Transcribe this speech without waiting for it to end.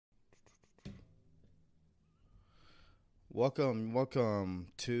Welcome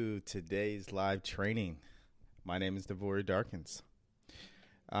to today's live training. My name is Devori Darkins.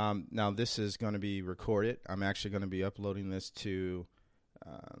 Now, this is going to be recorded. I'm actually going to be uploading this to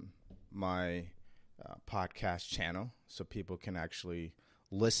my podcast channel so people can actually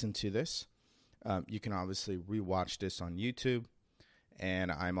listen to this. You can obviously rewatch this on YouTube,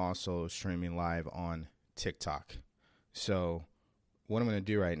 and I'm also streaming live on TikTok. So what I'm going to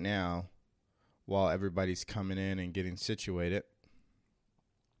do right now, while everybody's coming in and getting situated,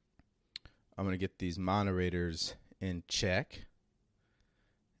 I'm going to get these moderators in check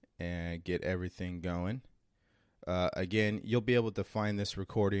and get everything going. Again, you'll be able to find this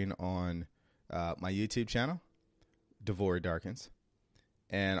recording on my YouTube channel, Devori Darkins,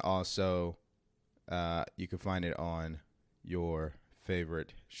 and also you can find it on your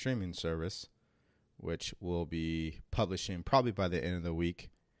favorite streaming service, which will be publishing probably by the end of the week.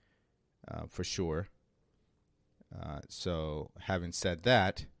 For sure. So having said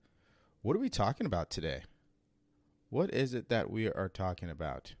that, what are we talking about today? What is it that we are talking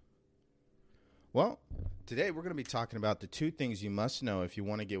about? Well, today we're going to be talking about the two things you must know if you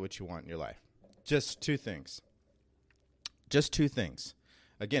want to get what you want in your life. Just two things. Just two things.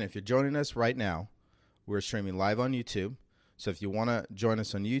 Again, if you're joining us right now, we're streaming live on YouTube. So if you want to join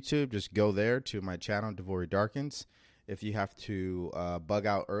us on YouTube, just go there to my channel, Devori Darkins. If you have to bug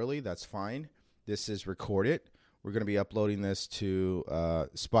out early, that's fine. This is recorded. We're going to be uploading this to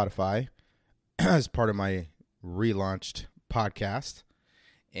Spotify as part of my relaunched podcast.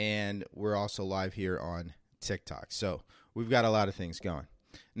 And we're also live here on TikTok. So we've got a lot of things going.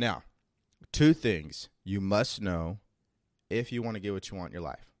 Now, two things you must know if you want to get what you want in your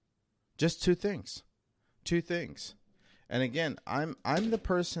life. Just two things. Two things. And again, I'm the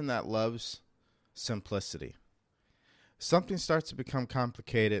person that loves simplicity. Something starts to become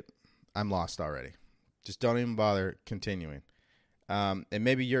complicated, I'm lost already. Just don't even bother continuing. And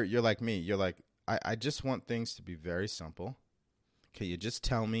maybe you're like me. You're like, I just want things to be very simple. Okay, you just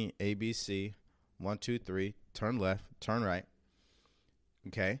tell me ABC, 1, 2, 3, turn left, turn right.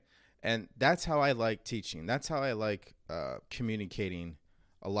 Okay, and that's how I like teaching. That's how I like communicating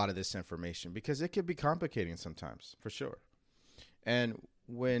a lot of this information, because it could be complicating sometimes, for sure. And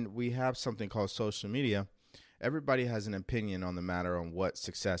when we have something called social media, everybody has an opinion on the matter on what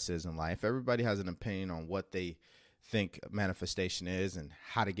success is in life. Everybody has an opinion on what they think manifestation is and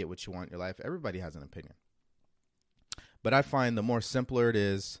how to get what you want in your life. Everybody has an opinion. But I find the more simpler it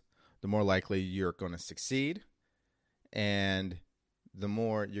is, the more likely you're going to succeed, and the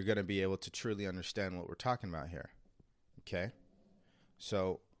more you're going to be able to truly understand what we're talking about here. Okay?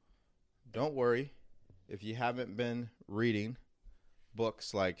 So don't worry if you haven't been reading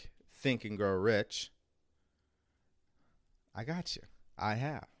books like Think and Grow Rich. I got you. I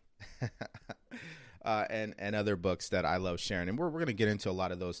have. and other books that I love sharing. And we're going to get into a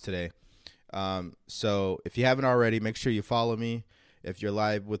lot of those today. So if you haven't already, make sure you follow me. If you're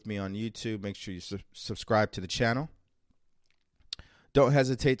live with me on YouTube, make sure you subscribe to the channel. Don't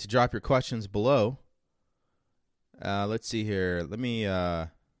hesitate to drop your questions below. Let's see here. Let me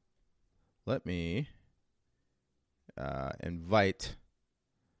invite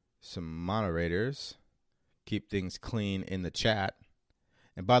some moderators. Keep things clean in the chat.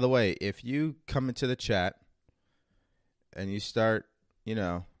 And by the way, if you come into the chat and you start,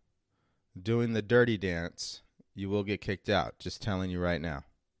 doing the dirty dance, you will get kicked out. Just telling you right now.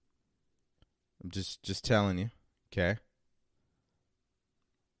 I'm just telling you. Okay?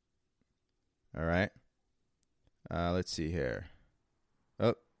 All right. Let's see here.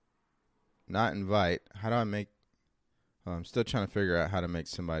 Oh, not invite. How do I make... Oh, I'm still trying to figure out how to make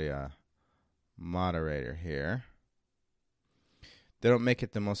somebody a moderator here. They don't make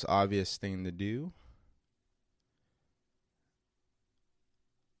it the most obvious thing to do.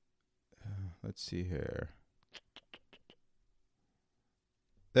 Let's see here.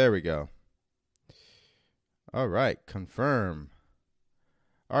 There we go. All right, confirm.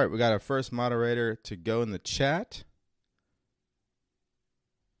 All right, we got our first moderator to go in the chat.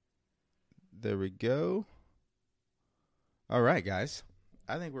 There we go. All right, guys.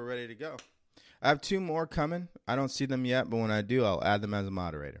 I think we're ready to go. I have two more coming. I don't see them yet, but when I do, I'll add them as a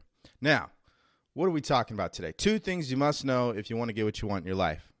moderator. Now, what are we talking about today? Two things you must know if you want to get what you want in your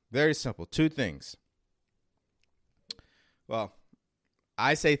life. Very simple. Two things. Well,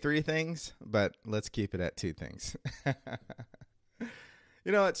 I say three things, but let's keep it at two things.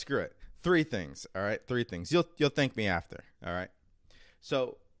 You know what? Screw it. Three things. All right? Three things. You'll thank me after. All right?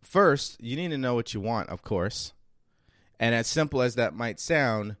 So first, you need to know what you want, of course. And as simple as that might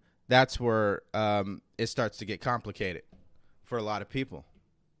sound, that's where it starts to get complicated for a lot of people.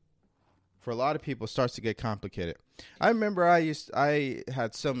 for a lot of people, starts to get complicated. I remember I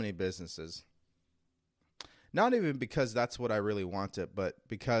had so many businesses. Not even because that's what I really wanted, but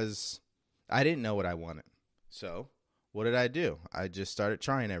because I didn't know what I wanted. So what did I do? I just started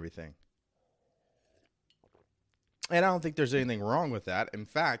trying everything. And I don't think there's anything wrong with that. In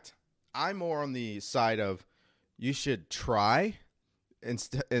fact, I'm more on the side of you should try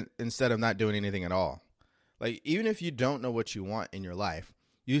instead of not doing anything at all. Like, even if you don't know what you want in your life,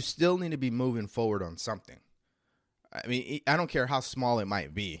 you still need to be moving forward on something. I mean, I don't care how small it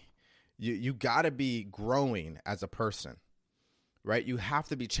might be. You got to be growing as a person, right? You have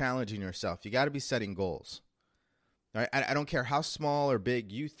to be challenging yourself. You got to be setting goals. Right? I don't care how small or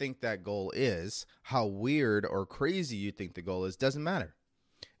big you think that goal is, how weird or crazy you think the goal is, doesn't matter.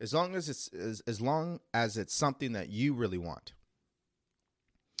 As long as it's something that you really want.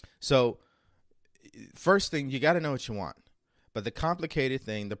 So, first thing, you got to know what you want. But the complicated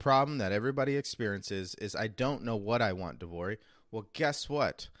thing, the problem that everybody experiences is, I don't know what I want, Devori. Well, guess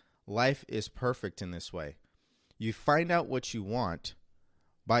what? Life is perfect in this way. You find out what you want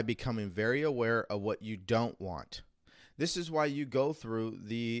by becoming very aware of what you don't want. This is why you go through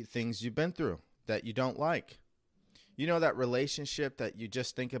the things you've been through that you don't like. You know, that relationship that you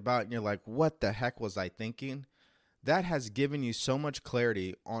just think about and you're like, what the heck was I thinking? That has given you so much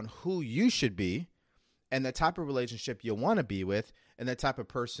clarity on who you should be and the type of relationship you want to be with and the type of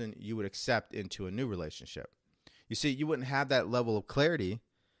person you would accept into a new relationship. You see, you wouldn't have that level of clarity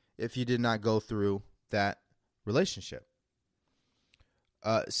if you did not go through that relationship.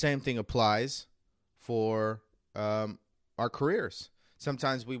 Same thing applies for our careers.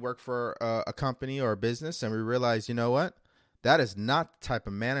 Sometimes we work for a company or a business and we realize, you know what? That is not the type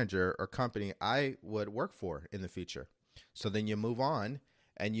of manager or company I would work for in the future. So then you move on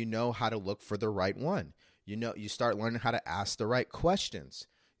and you know how to look for the right one. You know, you start learning how to ask the right questions.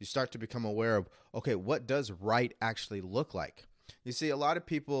 You start to become aware of, okay, what does right actually look like? You see, a lot of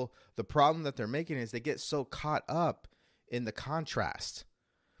people, the problem that they're making is they get so caught up in the contrast.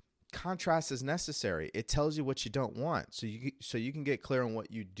 Contrast is necessary. It tells you what you don't want, so you can get clear on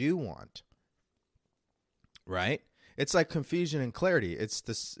what you do want. Right? It's like confusion and clarity. It's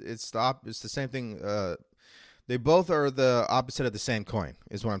the same thing. They both are the opposite of the same coin,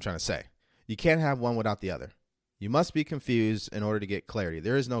 is what I'm trying to say. You can't have one without the other. You must be confused in order to get clarity.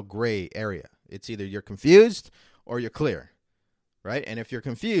 There is no gray area. It's either you're confused or you're clear, right? And if you're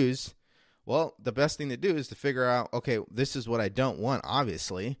confused, well, the best thing to do is to figure out, okay, this is what I don't want,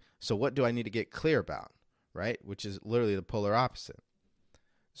 obviously. So what do I need to get clear about, right? Which is literally the polar opposite.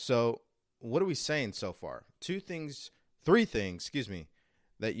 So what are we saying so far? Three things,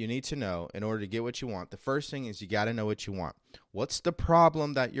 that you need to know in order to get what you want. The first thing is you got to know what you want. What's the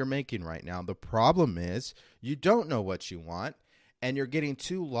problem that you're making right now? The problem is you don't know what you want and you're getting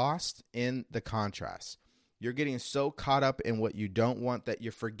too lost in the contrast. You're getting so caught up in what you don't want that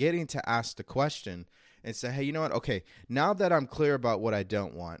you're forgetting to ask the question and say, hey, you know what? Okay, now that I'm clear about what I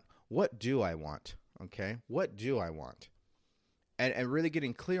don't want, what do I want? Okay, what do I want? And really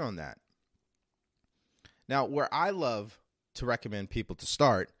getting clear on that. Now, where I love to recommend people to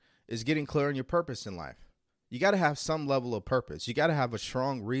start is getting clear on your purpose in life. You got to have some level of purpose. You got to have a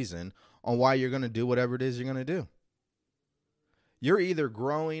strong reason on why you're going to do whatever it is you're going to do. You're either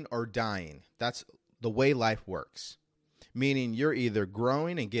growing or dying. That's the way life works. Meaning you're either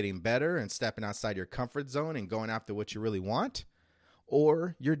growing and getting better and stepping outside your comfort zone and going after what you really want,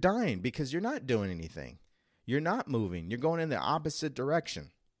 or you're dying because you're not doing anything. You're not moving. You're going in the opposite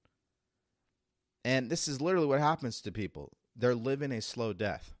direction. And this is literally what happens to people. They're living a slow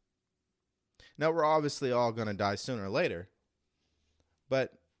death. Now, we're obviously all going to die sooner or later,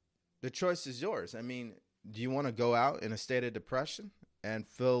 but the choice is yours. I mean, do you want to go out in a state of depression and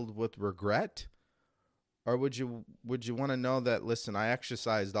filled with regret? Or would you want to know that, listen, I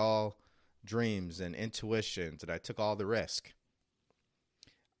exercised all dreams and intuitions and I took all the risk?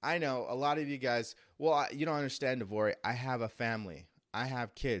 I know a lot of you guys, well, you don't understand, Devori. I have a family. I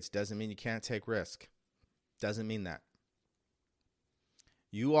have kids. Doesn't mean you can't take risk. Doesn't mean that.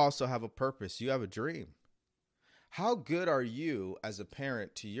 You also have a purpose. You have a dream. How good are you as a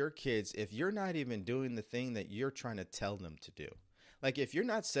parent to your kids if you're not even doing the thing that you're trying to tell them to do? Like, if you're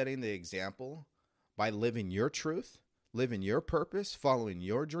not setting the example by living your truth, living your purpose, following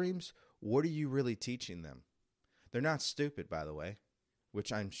your dreams, what are you really teaching them? They're not stupid, by the way,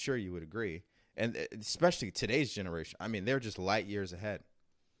 which I'm sure you would agree. And especially today's generation, I mean, they're just light years ahead.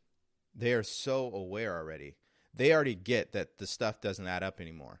 They are so aware already. They already get that the stuff doesn't add up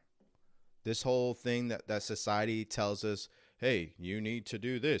anymore. This whole thing that society tells us, hey, you need to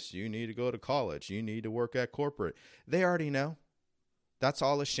do this. You need to go to college. You need to work at corporate. They already know. That's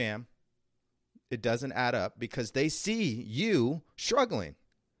all a sham. it doesn't add up because they see you struggling,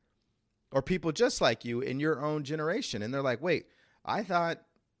 or people just like you in your own generation. And they're like, wait, I thought,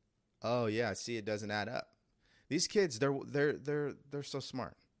 oh yeah, see, it doesn't add up. These kids, they're so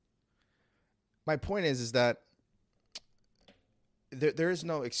smart. My point is that there is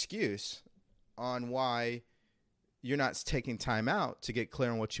no excuse on why you're not taking time out to get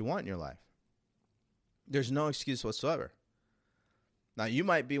clear on what you want in your life. There's no excuse whatsoever. Now, you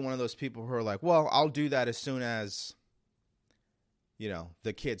might be one of those people who are like, well, I'll do that as soon as,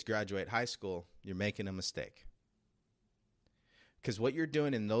 the kids graduate high school. You're making a mistake. Because what you're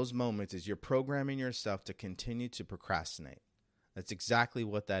doing in those moments is you're programming yourself to continue to procrastinate. That's exactly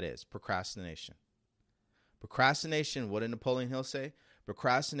what that is, procrastination. Procrastination, what did Napoleon Hill say?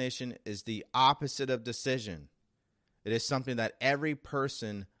 Procrastination is the opposite of decision. It is something that every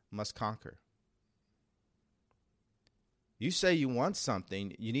person must conquer. You say you want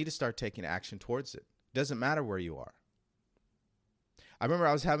something, you need to start taking action towards it. Doesn't matter where you are. I remember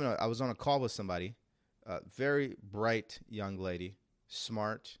I was on a call with somebody, a very bright young lady,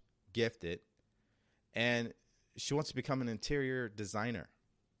 smart, gifted, and she wants to become an interior designer.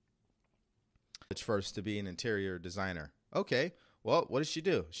 It's first to be an interior designer. Okay, well, what does she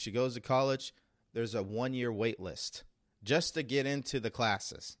do? She goes to college. There's a 1-year wait list just to get into the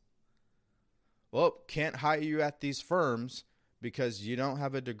classes. Well, can't hire you at these firms because you don't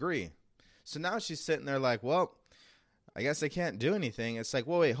have a degree. So now she's sitting there like, well, I guess I can't do anything. It's like,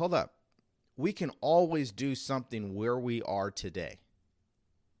 well, wait, hold up. We can always do something where we are today.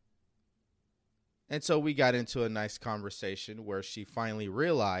 And so we got into a nice conversation where she finally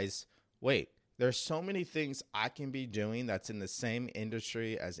realized, wait, there's so many things I can be doing that's in the same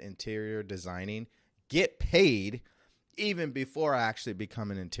industry as interior designing, get paid even before I actually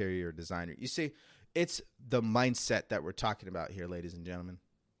become an interior designer. You see, it's the mindset that we're talking about here, ladies and gentlemen.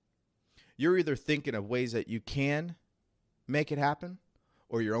 You're either thinking of ways that you can make it happen,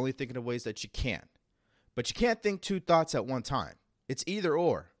 or you're only thinking of ways that you can't. But you can't think two thoughts at one time. It's either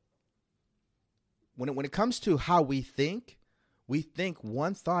or. When it comes to how we think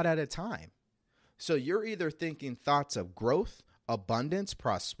one thought at a time. So you're either thinking thoughts of growth, abundance,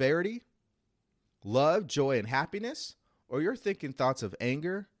 prosperity, love, joy, and happiness, or you're thinking thoughts of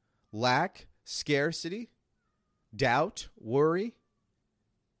anger, lack, scarcity, doubt, worry.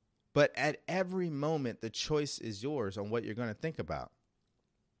 But at every moment, the choice is yours on what you're going to think about.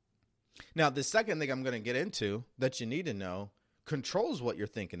 Now, the second thing I'm going to get into that you need to know controls what you're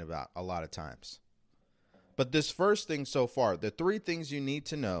thinking about a lot of times. But this first thing so far, the 3 things you need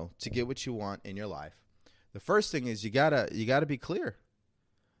to know to get what you want in your life. The first thing is you gotta be clear.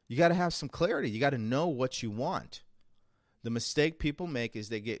 You got to have some clarity. You got to know what you want. The mistake people make is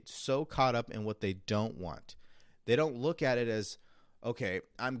they get so caught up in what they don't want. They don't look at it as, okay,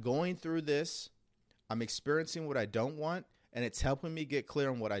 I'm going through this. I'm experiencing what I don't want, and it's helping me get clear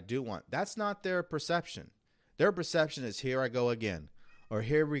on what I do want. That's not their perception. Their perception is, here I go again, or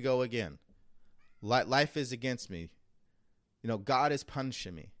here we go again. Life is against me. God is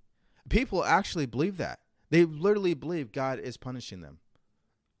punishing me. People actually believe that. They literally believe God is punishing them.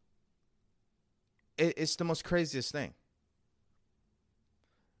 It's the most craziest thing.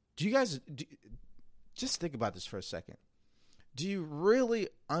 Do you guys just think about this for a second? Do you really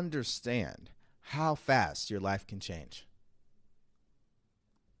understand how fast your life can change?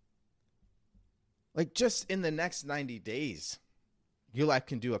 Like just in the next 90 days, your life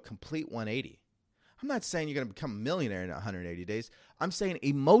can do a complete 180. I'm not saying you're going to become a millionaire in 180 days. I'm saying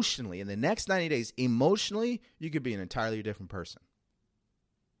emotionally, in the next 90 days, emotionally, you could be an entirely different person.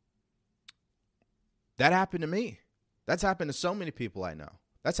 That happened to me. That's happened to so many people I know.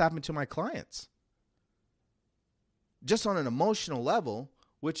 That's happened to my clients. Just on an emotional level,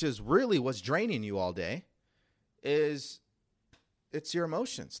 which is really what's draining you all day, it's your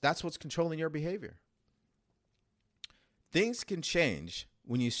emotions. That's what's controlling your behavior. Things can change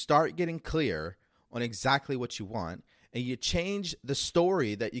when you start getting clear on exactly what you want, and you change the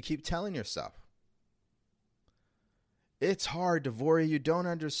story that you keep telling yourself. It's hard, Devoria. You don't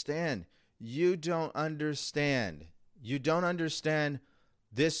understand. You don't understand. You don't understand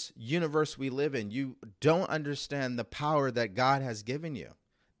this universe we live in. You don't understand the power that God has given you.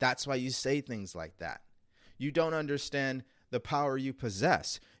 That's why you say things like that. You don't understand the power you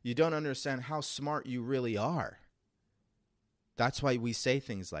possess. You don't understand how smart you really are. That's why we say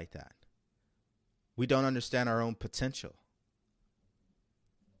things like that. We don't understand our own potential.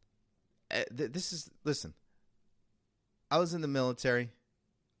 Listen, I was in the military.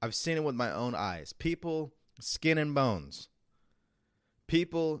 I've seen it with my own eyes. People, skin and bones.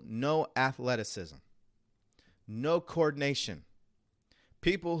 People, no athleticism. No coordination.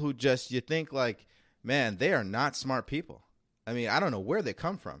 People who just, you think like, man, they are not smart people. I mean, I don't know where they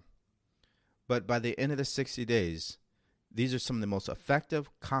come from. But by the end of the 60 days, these are some of the most effective,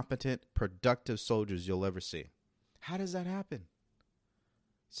 competent, productive soldiers you'll ever see. How does that happen?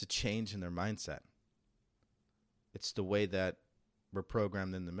 It's a change in their mindset. It's the way that we're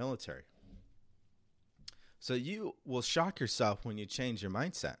programmed in the military. So you will shock yourself when you change your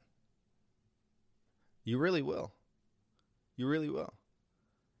mindset. You really will. You really will.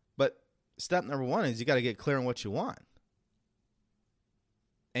 But step number one is you got to get clear on what you want.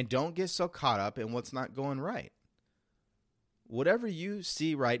 And don't get so caught up in what's not going right. Whatever you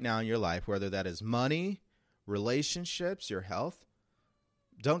see right now in your life, whether that is money, relationships, your health,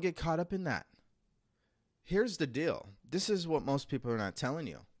 don't get caught up in that. Here's the deal. This is what most people are not telling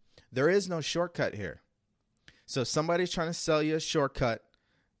you. There is no shortcut here. So if somebody's trying to sell you a shortcut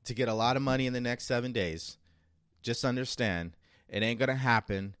to get a lot of money in the next 7 days, just understand it ain't going to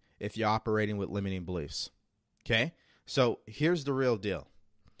happen if you're operating with limiting beliefs. Okay? So here's the real deal.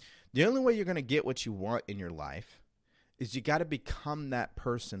 The only way you're going to get what you want in your life is you got to become that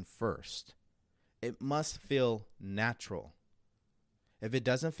person first. It must feel natural. If it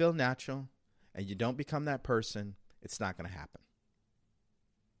doesn't feel natural and you don't become that person, it's not going to happen.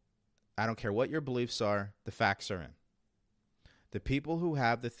 I don't care what your beliefs are, the facts are in. The people who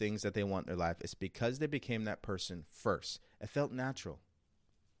have the things that they want in their life, it's because they became that person first. It felt natural.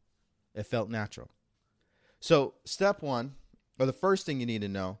 It felt natural. So step one, or the first thing you need to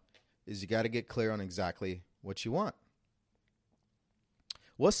know, is you got to get clear on exactly what you want.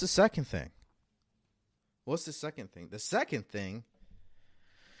 What's the second thing? What's the second thing? The second thing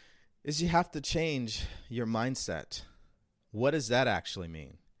is you have to change your mindset. What does that actually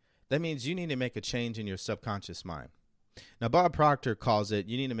mean? That means you need to make a change in your subconscious mind. Now, Bob Proctor calls it,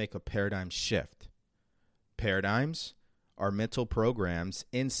 you need to make a paradigm shift. Paradigms are mental programs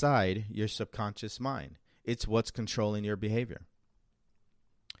inside your subconscious mind. It's what's controlling your behavior.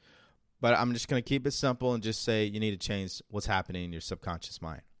 But I'm just going to keep it simple and just say you need to change what's happening in your subconscious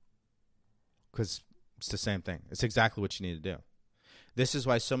mind. Because it's the same thing. It's exactly what you need to do. This is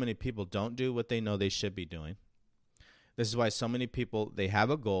why so many people don't do what they know they should be doing. This is why so many people, they have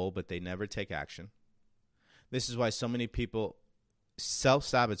a goal, but they never take action. This is why so many people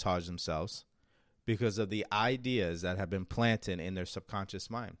self-sabotage themselves because of the ideas that have been planted in their subconscious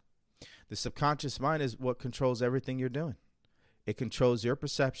mind. The subconscious mind is what controls everything you're doing. It controls your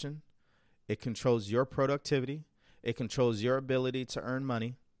perception. It controls your productivity. It controls your ability to earn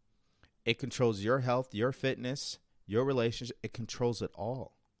money. It controls your health, your fitness, your relationship. It controls it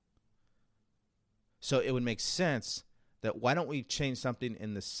all. So it would make sense that why don't we change something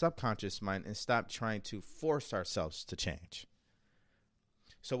in the subconscious mind and stop trying to force ourselves to change?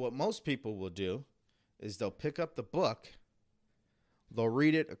 So what most people will do is they'll pick up the book, they'll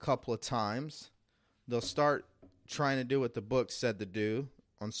read it a couple of times, they'll start trying to do what the book said to do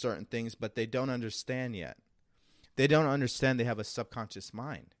on certain things, but they don't understand yet. They don't understand they have a subconscious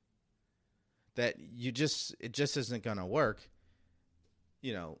mind. That it just isn't going to work,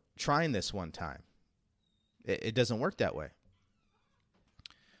 trying this one time. It doesn't work that way.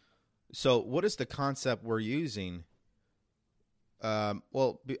 So what is the concept we're using? I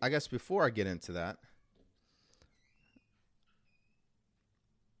guess before I get into that,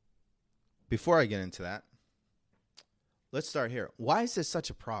 let's start here. Why is this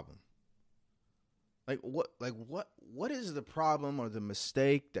such a problem? What is the problem or the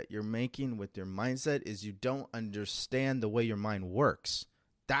mistake that you're making with your mindset is you don't understand the way your mind works.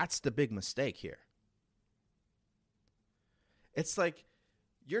 That's the big mistake here. It's like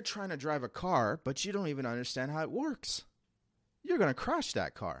you're trying to drive a car, but you don't even understand how it works. You're going to crash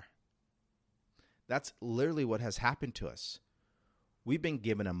that car. That's literally what has happened to us. We've been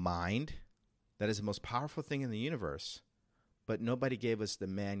given a mind that is the most powerful thing in the universe, but nobody gave us the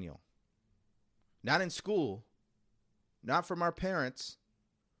manual. Not in school, not from our parents,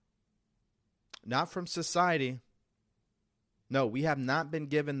 not from society. No, we have not been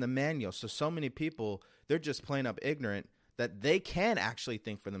given the manual. So many people, they're just plain up ignorant that they can actually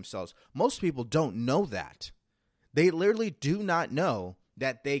think for themselves. Most people don't know that. They literally do not know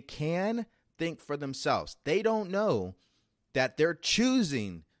that they can think for themselves. They don't know that they're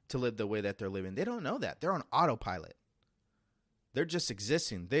choosing to live the way that they're living. They don't know that. They're on autopilot. They're just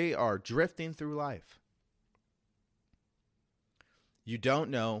existing. They are drifting through life. You don't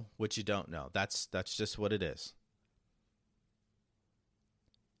know what you don't know. That's just what it is.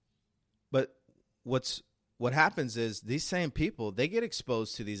 But what happens is these same people, they get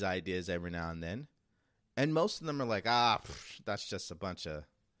exposed to these ideas every now and then. And most of them are like, that's just a bunch of,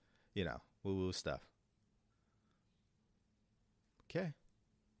 woo-woo stuff. Okay.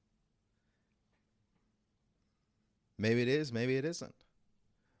 Maybe it is, maybe it isn't.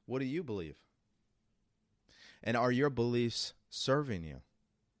 What do you believe? And are your beliefs serving you?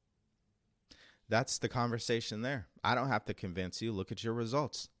 That's the conversation there. I don't have to convince you. Look at your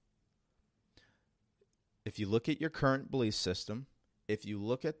results. If you look at your current belief system, if you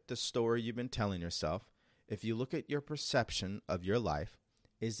look at the story you've been telling yourself, if you look at your perception of your life,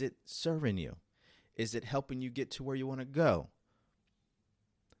 is it serving you? Is it helping you get to where you want to go?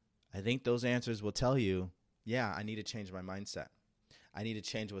 I think those answers will tell you, yeah, I need to change my mindset. I need to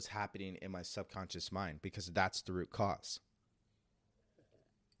change what's happening in my subconscious mind because that's the root cause.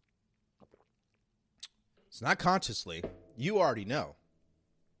 It's not consciously. You already know.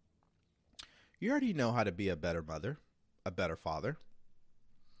 You already know how to be a better mother, a better father,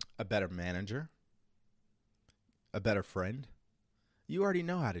 a better manager, a better friend. You already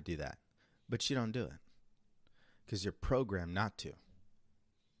know how to do that, but you don't do it because you're programmed not to.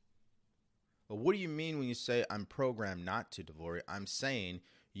 Well, what do you mean when you say I'm programmed not to, Devory? I'm saying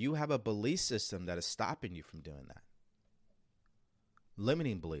you have a belief system that is stopping you from doing that.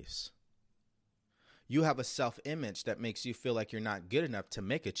 Limiting beliefs. You have a self-image that makes you feel like you're not good enough to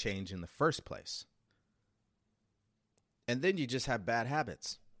make a change in the first place. And then you just have bad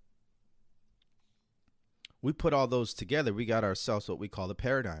habits. We put all those together, we got ourselves what we call a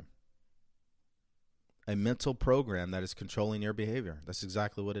paradigm. A mental program that is controlling your behavior. That's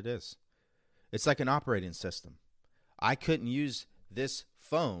exactly what it is. It's like an operating system. I couldn't use this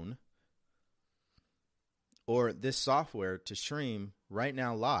phone or this software to stream right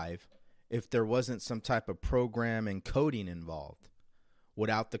now live if there wasn't some type of program and coding involved.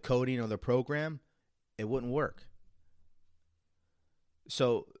 Without the coding or the program, it wouldn't work.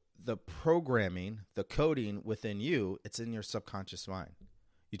 So the programming, the coding within you, it's in your subconscious mind.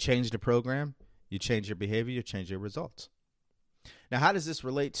 You change the program, you change your behavior, you change your results. Now, how does this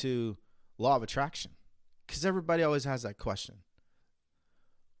relate to law of attraction? Because everybody always has that question.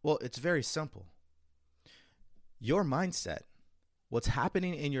 Well, it's very simple. Your mindset, what's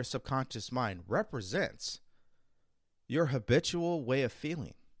happening in your subconscious mind, represents your habitual way of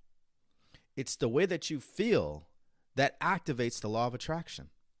feeling. It's the way that you feel that activates the law of attraction.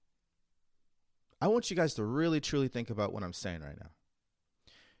 I want you guys to really, truly think about what I'm saying right now.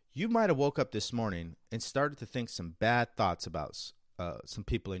 You might have woke up this morning and started to think some bad thoughts about some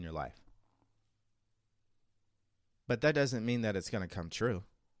people in your life. But that doesn't mean that it's going to come true.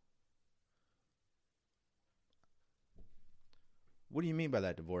 What do you mean by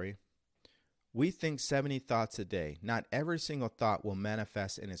that, Devory? We think 70 thoughts a day. Not every single thought will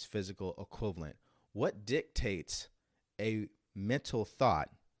manifest in its physical equivalent. What dictates a mental thought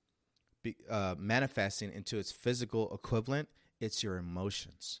manifesting into its physical equivalent? It's your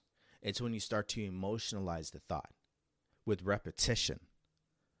emotions. It's when you start to emotionalize the thought with repetition.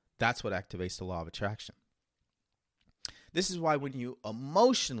 That's what activates the law of attraction. This is why when you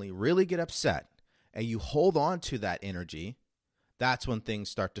emotionally really get upset and you hold on to that energy, that's when things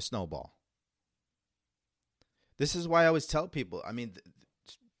start to snowball. This is why I always tell people,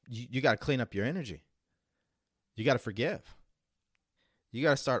 you got to clean up your energy. You got to forgive. You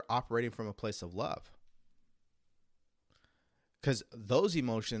got to start operating from a place of love. Because those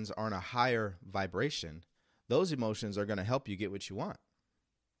emotions are in a higher vibration. Those emotions are going to help you get what you want.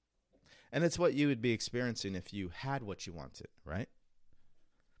 And it's what you would be experiencing if you had what you wanted, right?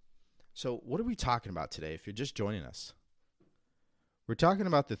 So what are we talking about today if you're just joining us? We're talking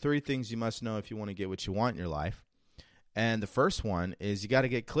about the 3 things you must know if you want to get what you want in your life. And the first one is you got to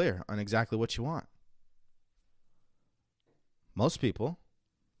get clear on exactly what you want. Most people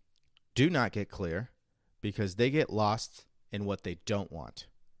do not get clear because they get lost in what they don't want.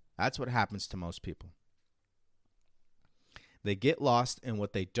 That's what happens to most people. They get lost in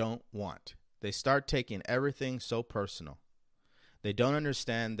what they don't want. They start taking everything so personal. They don't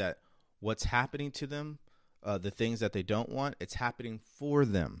understand that what's happening to them, the things that they don't want, it's happening for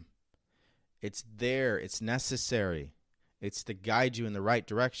them. It's there. It's necessary. It's to guide you in the right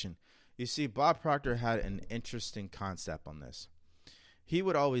direction. You see, Bob Proctor had an interesting concept on this. He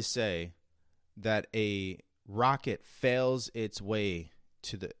would always say that a rocket fails its way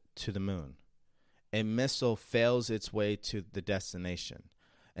to the moon. A missile fails its way to the destination.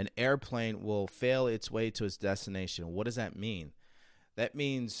 An airplane will fail its way to its destination. What does that mean? That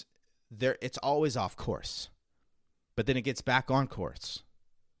means it's always off course, but then it gets back on course.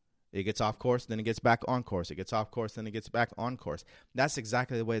 It gets off course, then it gets back on course. It gets off course, then it gets back on course. That's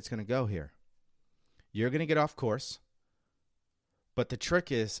exactly the way it's going to go here. You're going to get off course, but the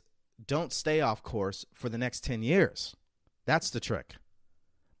trick is don't stay off course for the next 10 years. That's the trick.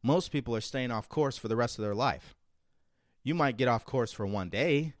 Most people are staying off course for the rest of their life. You might get off course for one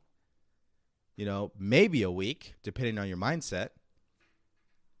day. maybe a week, depending on your mindset.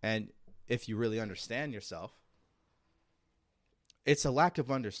 And if you really understand yourself, it's a lack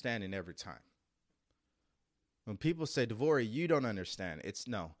of understanding every time. When people say, Devori, you don't understand, it's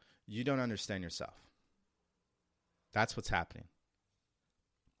no, you don't understand yourself. That's what's happening.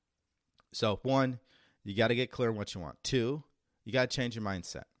 So 1, you got to get clear on what you want. 2, you got to change your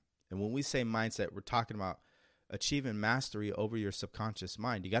mindset. And when we say mindset, we're talking about achieving mastery over your subconscious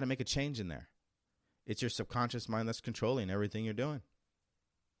mind. You got to make a change in there. It's your subconscious mind that's controlling everything you're doing.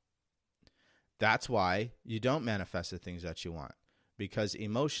 That's why you don't manifest the things that you want, because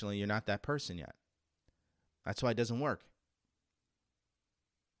emotionally you're not that person yet. That's why it doesn't work.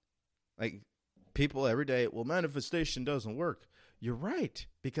 Like people every day, well, manifestation doesn't work. You're right,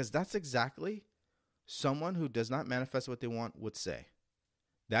 because that's exactly someone who does not manifest what they want would say.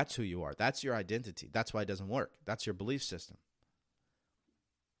 That's who you are. That's your identity. That's why it doesn't work. That's your belief system.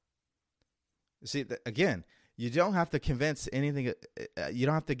 See, again, you don't have to convince anything. You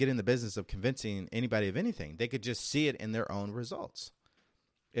don't have to get in the business of convincing anybody of anything. They could just see it in their own results.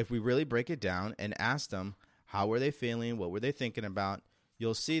 If we really break it down and ask them, how were they feeling? What were they thinking about?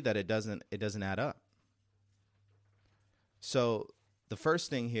 You'll see that it doesn't add up. So the first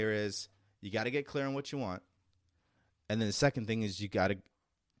thing here is you got to get clear on what you want. And then the second thing is you got to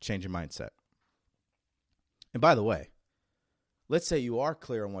change your mindset. And by the way, let's say you are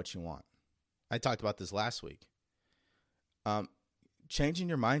clear on what you want. I talked about this last week. Changing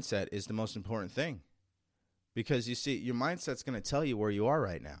your mindset is the most important thing, because you see, your mindset's going to tell you where you are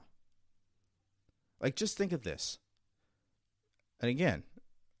right now. Like, just think of this. And again,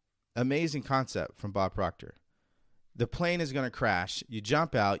 amazing concept from Bob Proctor. The plane is going to crash. You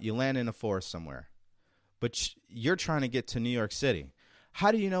jump out, you land in a forest somewhere, but you're trying to get to New York City.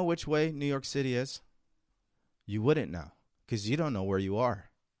 How do you know which way New York City is? You wouldn't know, because you don't know where you are.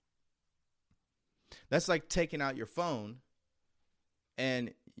 That's like taking out your phone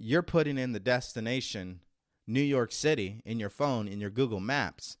and you're putting in the destination, New York City, in your phone, in your Google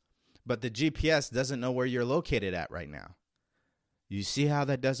Maps, but the GPS doesn't know where you're located at right now. You see how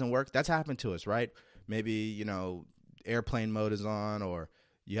that doesn't work? That's happened to us, right? Maybe, airplane mode is on, or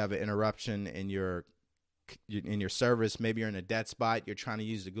you have an interruption in your service. Maybe you're in a dead spot. You're trying to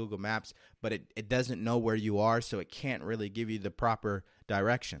use the Google Maps, but it doesn't know where you are, so it can't really give you the proper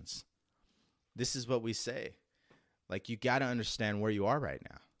directions. This is what we say. Like, you got to understand where you are right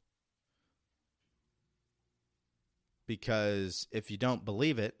now. Because if you don't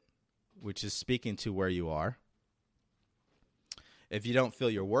believe it, which is speaking to where you are, if you don't feel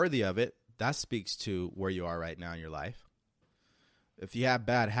you're worthy of it, that speaks to where you are right now in your life. If you have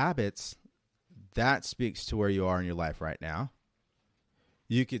bad habits, that speaks to where you are in your life right now.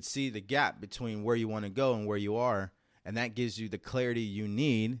 You could see the gap between where you want to go and where you are, and that gives you the clarity you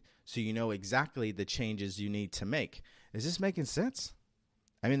need so you know exactly the changes you need to make. Is this making sense?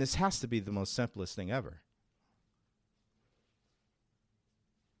 I mean, this has to be the most simplest thing ever.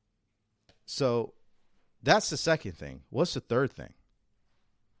 So that's the second thing. What's the third thing?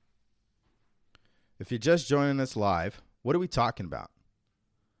 If you're just joining us live, what are we talking about?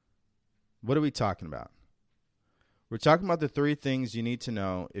 What are we talking about? We're talking about the 3 things you need to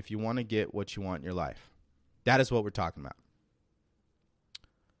know if you want to get what you want in your life. That is what we're talking about.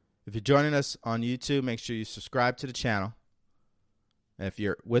 If you're joining us on YouTube, make sure you subscribe to the channel. And if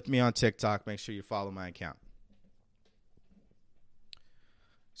you're with me on TikTok, make sure you follow my account.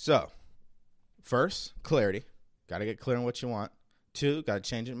 So, first, clarity. Got to get clear on what you want. 2, got to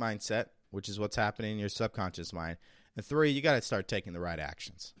change your mindset, which is what's happening in your subconscious mind. And 3, you got to start taking the right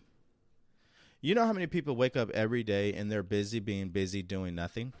actions. You know how many people wake up every day and they're busy being busy doing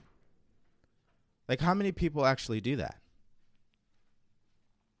nothing? Like, how many people actually do that?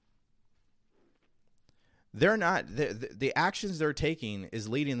 They're not, the actions they're taking is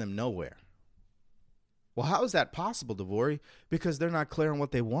leading them nowhere. Well, how is that possible, Devori? Because they're not clear on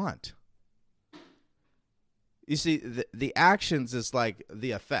what they want. You see, the actions is like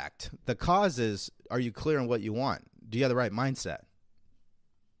the effect. The cause is, are you clear on what you want? Do you have the right mindset?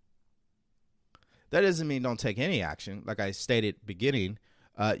 That doesn't mean don't take any action. Like I stated at the beginning,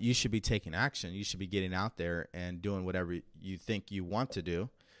 you should be taking action. You should be getting out there and doing whatever you think you want to do.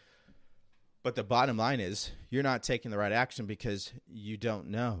 But the bottom line is you're not taking the right action because you don't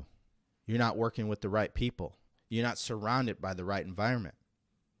know. You're not working with the right people. You're not surrounded by the right environment.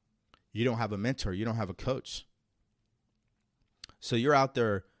 You don't have a mentor. You don't have a coach. So you're out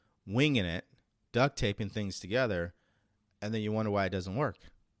there winging it, duct taping things together, and then you wonder why it doesn't work.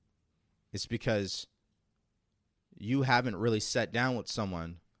 It's because you haven't really sat down with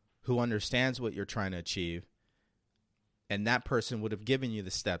someone who understands what you're trying to achieve, and that person would have given you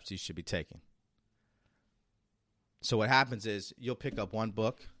the steps you should be taking. So what happens is you'll pick up one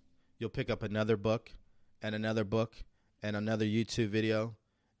book, you'll pick up another book and another book and another YouTube video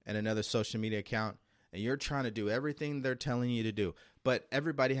and another social media account, and you're trying to do everything they're telling you to do. But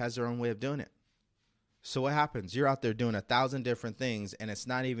everybody has their own way of doing it. So what happens? You're out there doing 1,000 different things, and it's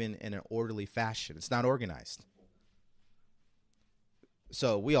not even in an orderly fashion. It's not organized.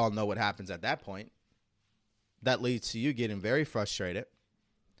 So we all know what happens at that point. That leads to you getting very frustrated.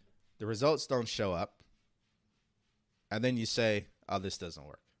 The results don't show up. And then you say, oh, this doesn't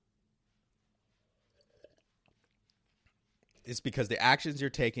work. It's because the actions you're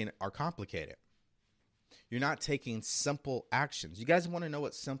taking are complicated. You're not taking simple actions. You guys want to know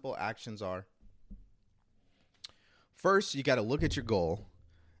what simple actions are? First, you got to look at your goal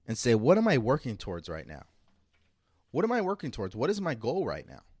and say, what am I working towards right now? What am I working towards? What is my goal right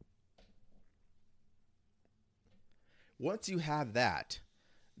now? Once you have that,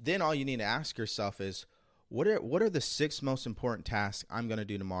 then all you need to ask yourself is, what are the 6 most important tasks I'm going to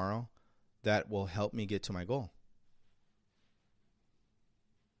do tomorrow that will help me get to my goal?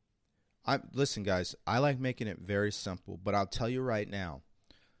 Listen, guys, I like making it very simple, but I'll tell you right now,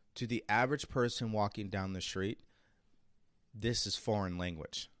 to the average person walking down the street, this is foreign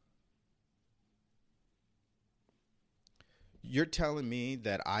language. You're telling me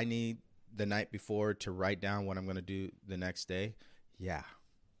that I need the night before to write down what I'm going to do the next day? Yeah.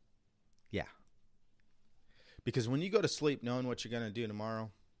 Because when you go to sleep knowing what you're going to do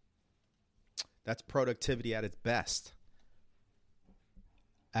tomorrow, that's productivity at its best.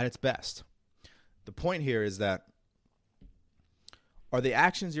 At its best. The point here is that, are the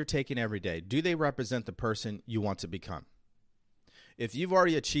actions you're taking every day, do they represent the person you want to become? If you've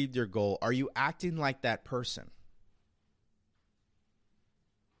already achieved your goal, are you acting like that person?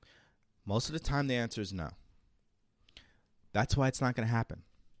 Most of the time, the answer is no. That's why it's not going to happen.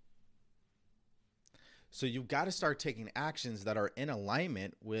 So you've got to start taking actions that are in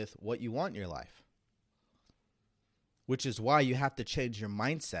alignment with what you want in your life. Which is why you have to change your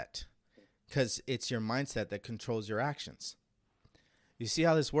mindset, because it's your mindset that controls your actions. You see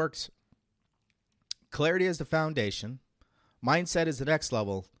how this works? Clarity is the foundation. Mindset is the next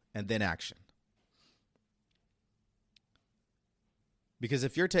level, and then action. Because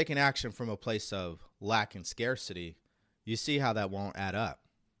if you're taking action from a place of lack and scarcity, you see how that won't add up.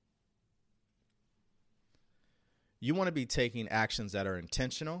 You want to be taking actions that are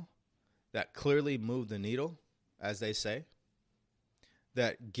intentional, that clearly move the needle, as they say,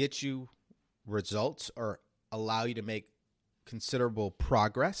 that get you results or allow you to make considerable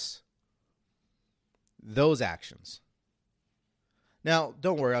progress. Those actions. Now,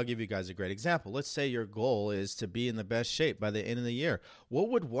 don't worry, I'll give you guys a great example. Let's say your goal is to be in the best shape by the end of the year. What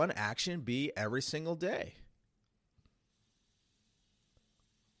would one action be every single day?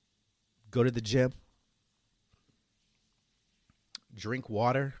 Go to the gym. Drink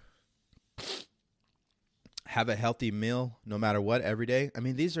water. Have a healthy meal no matter what every day. I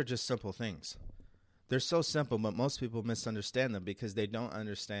mean, these are just simple things. They're so simple, but most people misunderstand them because they don't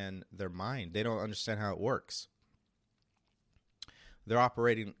understand their mind. They don't understand how it works. They're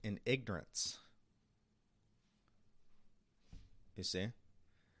operating in ignorance. You see?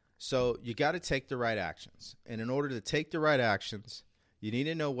 So you got to take the right actions. And in order to take the right actions, you need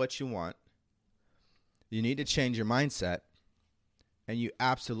to know what you want. You need to change your mindset. And you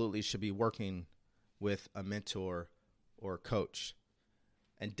absolutely should be working with a mentor or a coach.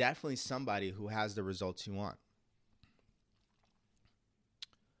 And definitely somebody who has the results you want.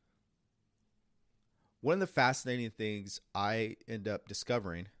 One of the fascinating things I end up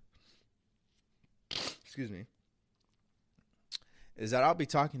discovering, is that I'll be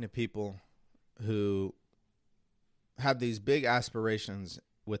talking to people who have these big aspirations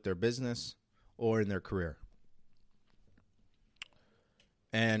with their business or in their career.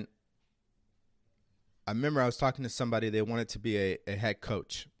 And I remember I was talking to somebody, they wanted to be a head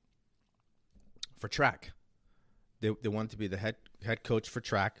coach for track. They wanted to be the head coach for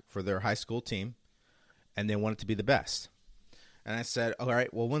track for their high school team, and they wanted to be the best. And I said, all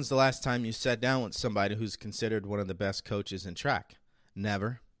right, well, when's the last time you sat down with somebody who's considered one of the best coaches in track?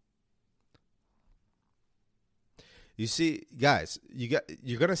 Never. You see, guys,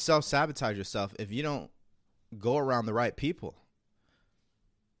 you're going to self-sabotage yourself if you don't go around the right people.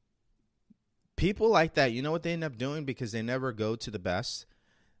 People like that, you know what they end up doing because they never go to the best?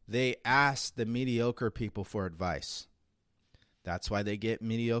 They ask the mediocre people for advice. That's why they get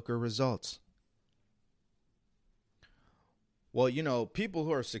mediocre results. Well, you know, people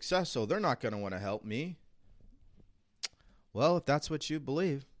who are successful, they're not going to want to help me. Well, if that's what you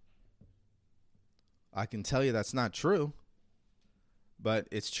believe, I can tell you that's not true. But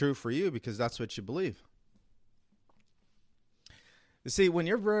it's true for you because that's what you believe. See, when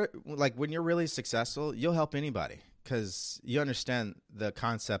you're when you're really successful, you'll help anybody because you understand the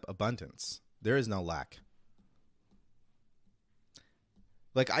concept abundance. There is no lack.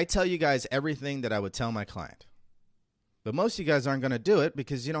 Like, I tell you guys everything that I would tell my client, but most of you guys aren't going to do it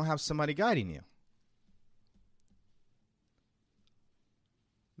because you don't have somebody guiding you.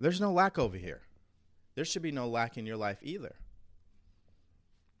 There's no lack over here. There should be no lack in your life either.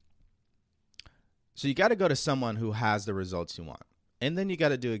 So you got to go to someone who has the results you want. And then you got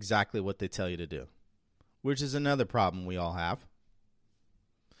to do exactly what they tell you to do, which is another problem we all have,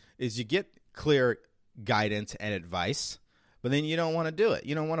 is you get clear guidance and advice, but then you don't want to do it.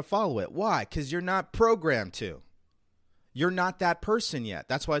 You don't want to follow it. Why? Because you're not programmed to. You're not that person yet.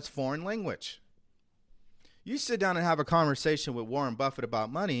 That's why it's foreign language. You sit down and have a conversation with Warren Buffett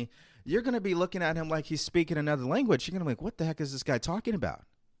about money, you're going to be looking at him like he's speaking another language. You're going to be like, what the heck is this guy talking about?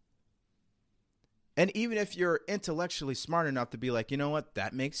 And even if you're intellectually smart enough to be like, you know what,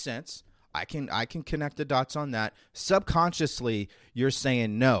 that makes sense. I can connect the dots on that. Subconsciously, you're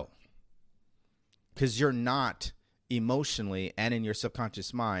saying no. Because you're not emotionally and in your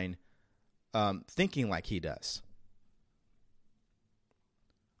subconscious mind thinking like he does.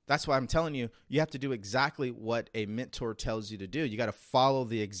 That's why I'm telling you, you have to do exactly what a mentor tells you to do. You got to follow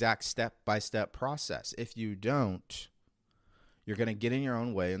the exact step-by-step process. If you don't, you're going to get in your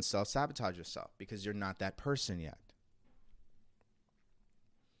own way and self-sabotage yourself because you're not that person yet.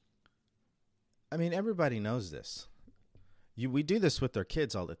 I mean, everybody knows this. We do this with our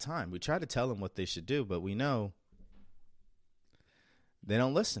kids all the time. We try to tell them what they should do, but we know they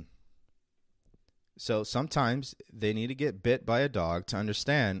don't listen. So sometimes they need to get bit by a dog to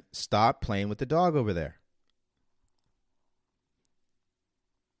understand, stop playing with the dog over there.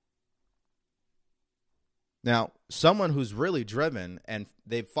 Now, someone who's really driven and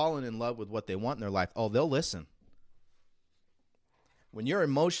they've fallen in love with what they want in their life, they'll listen. When you're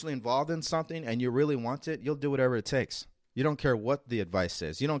emotionally involved in something and you really want it, you'll do whatever it takes. You don't care what the advice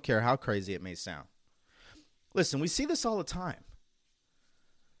is. You don't care how crazy it may sound. Listen, we see this all the time.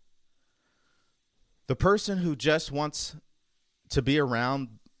 The person who just wants to be around,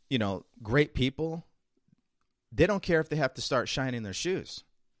 great people, they don't care if they have to start shining their shoes,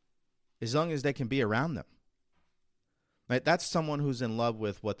 as long as they can be around them. Right? That's someone who's in love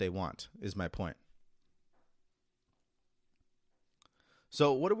with what they want, is my point.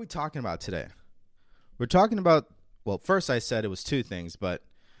 So what are we talking about today? We're talking about, first I said it was two things, but,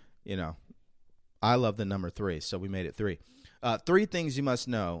 I love the number 3, so we made it 3. 3 things you must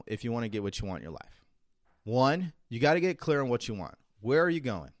know if you want to get what you want in your life. 1, you got to get clear on what you want. Where are you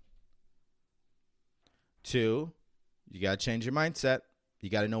going? 2, you got to change your mindset. You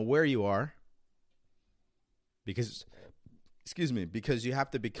got to know where you are. Because you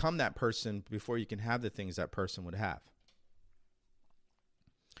have to become that person before you can have the things that person would have.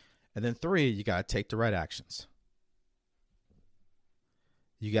 And then 3, you got to take the right actions.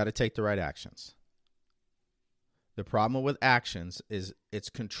 You got to take the right actions. The problem with actions is it's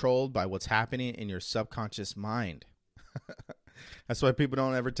controlled by what's happening in your subconscious mind. That's why people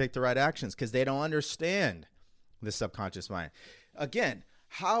don't ever take the right actions, because they don't understand the subconscious mind. Again,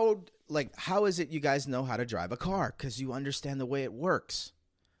 how is it you guys know how to drive a car? Because you understand the way it works.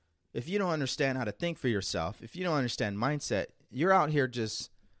 If you don't understand how to think for yourself, if you don't understand mindset, you're out here just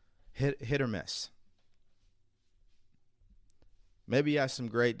hit or miss. Maybe you have some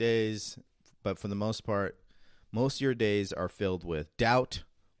great days, but for the most part, most of your days are filled with doubt,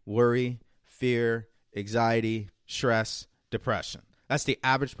 worry, fear, anxiety, stress, depression. That's the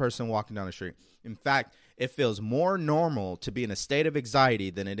average person walking down the street. In fact, it feels more normal to be in a state of anxiety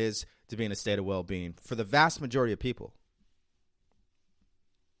than it is to be in a state of well-being for the vast majority of people.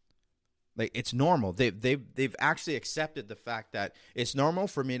 Like, it's normal. They've actually accepted the fact that it's normal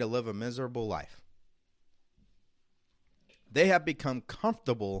for me to live a miserable life. They have become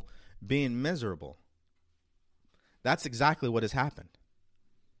comfortable being miserable. That's exactly what has happened.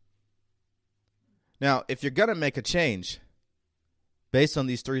 Now, if you're going to make a change based on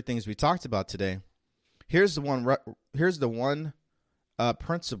these 3 things we talked about today, here's the one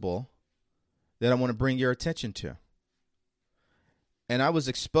principle that I want to bring your attention to. And I was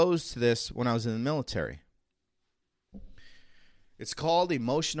exposed to this when I was in the military. It's called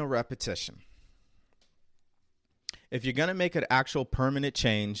emotional repetition. If you're going to make an actual permanent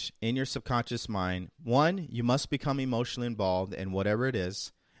change in your subconscious mind, 1, you must become emotionally involved in whatever it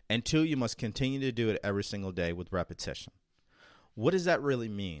is. And 2, you must continue to do it every single day with repetition. What does that really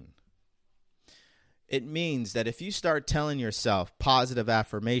mean? It means that if you start telling yourself positive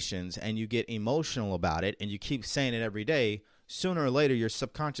affirmations and you get emotional about it and you keep saying it every day, sooner or later your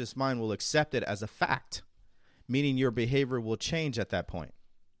subconscious mind will accept it as a fact. meaning your behavior will change at that point.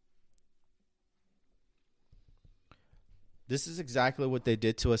 This is exactly what they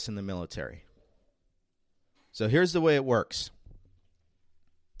did to us in the military. So here's the way it works.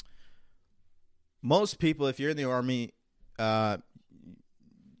 Most people, if you're in the Army,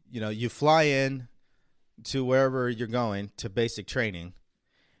 you fly in to wherever you're going to basic training,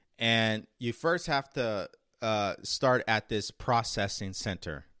 and you first have to start at this processing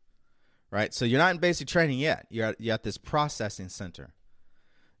center, right? So you're not in basic training yet. You're at this processing center.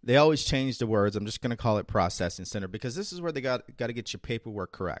 They always change the words. I'm just going to call it processing center because this is where they got to get your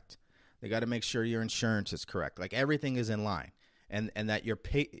paperwork correct. They got to make sure your insurance is correct, like everything is in line, and that you're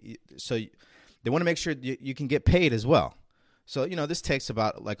paid. So they want to make sure you can get paid as well. So this takes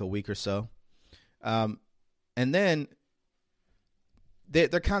about like a week or so, and then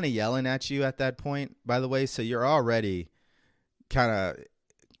they're kind of yelling at you at that point. By the way, so you're already kind of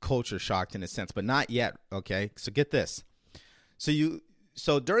culture shocked in a sense, but not yet. Okay, so get this.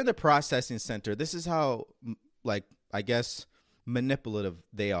 So during the processing center, this is how, like, I guess, manipulative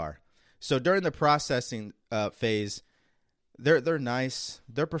they are. So during the processing phase, they're nice.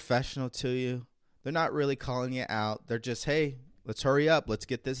 They're professional to you. They're not really calling you out. They're just, hey, let's hurry up. Let's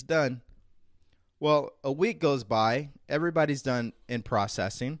get this done. Well, a week goes by. Everybody's done in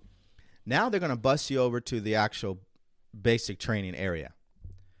processing. Now they're going to bus you over to the actual basic training area.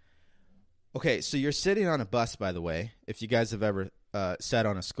 Okay, so you're sitting on a bus, by the way, if you guys have ever sat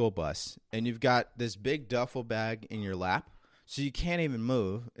on a school bus, and you've got this big duffel bag in your lap, so you can't even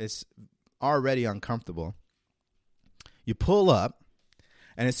move. It's already uncomfortable. You pull up,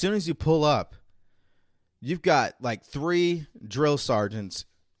 and as soon as you pull up, you've got like 3 drill sergeants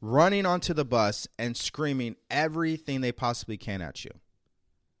running onto the bus and screaming everything they possibly can at you.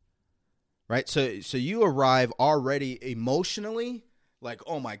 Right? So you arrive already emotionally like,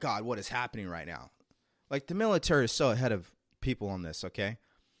 oh my God, what is happening right now? Like, the military is so ahead of people on this, okay?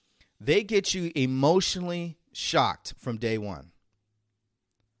 They get you emotionally shocked from day one.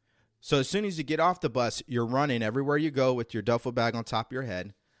 So as soon as you get off the bus, you're running everywhere you go with your duffel bag on top of your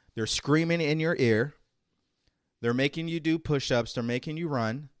head. They're screaming in your ear. They're making you do push-ups. They're making you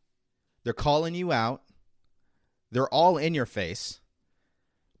run. They're calling you out. They're all in your face.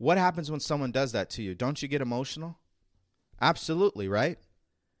 What happens when someone does that to you? Don't you get emotional? Absolutely, right?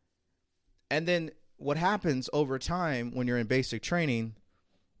 And then what happens over time when you're in basic training,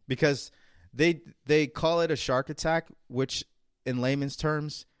 because they call it a shark attack, which in layman's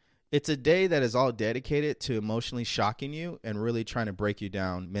terms, it's a day that is all dedicated to emotionally shocking you and really trying to break you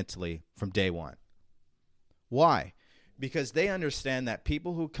down mentally from day one. Why? Because they understand that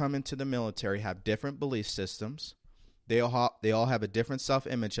people who come into the military have different belief systems. They all have a different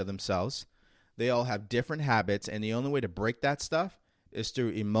self-image of themselves. They all have different habits, and the only way to break that stuff is through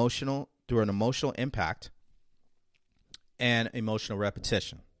an emotional impact and emotional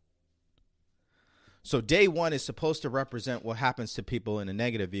repetition. So day one is supposed to represent what happens to people in a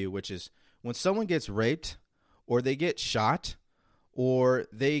negative view, which is when someone gets raped or they get shot or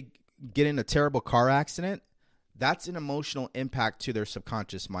they get in a terrible car accident, that's an emotional impact to their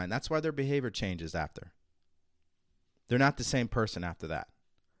subconscious mind. That's why their behavior changes after. They're not the same person after that.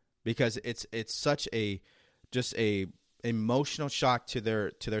 Because it's such a emotional shock to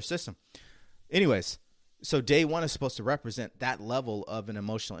their system. Anyways, so day one is supposed to represent that level of an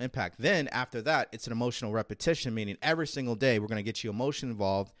emotional impact. Then after that, it's an emotional repetition, meaning every single day we're going to get you emotion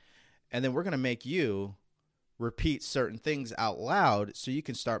involved, and then we're going to make you repeat certain things out loud so you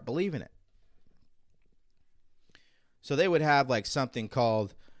can start believing it. So they would have like something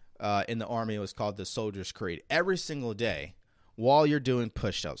called, in the Army, it was called the Soldier's Creed. Every single day, while you're doing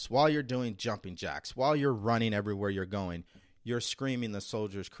push-ups, while you're doing jumping jacks, while you're running everywhere you're going, you're screaming the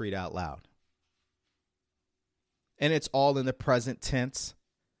Soldier's Creed out loud. And it's all in the present tense.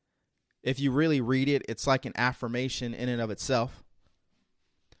 If you really read it, it's like an affirmation in and of itself.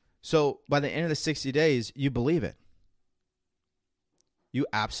 So by the end of the 60 days, you believe it. You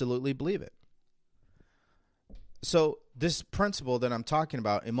absolutely believe it. So this principle that I'm talking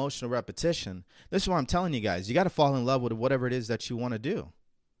about, emotional repetition, this is what I'm telling you guys. You got to fall in love with whatever it is that you want to do.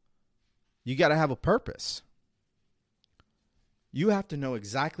 You got to have a purpose. You have to know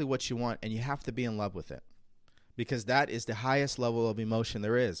exactly what you want, and you have to be in love with it. Because that is the highest level of emotion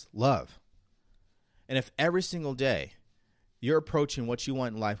there is, love. And if every single day you're approaching what you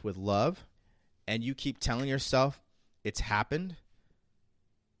want in life with love, and you keep telling yourself it's happened,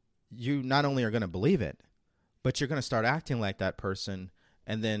 you not only are going to believe it, but you're going to start acting like that person,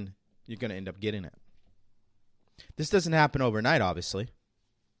 and then you're going to end up getting it. This doesn't happen overnight, obviously.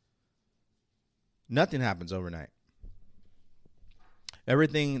 Nothing happens overnight.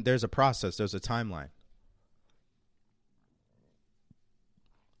 Everything, there's a process, there's a timeline.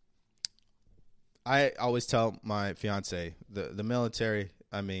 I always tell my fiance, the military,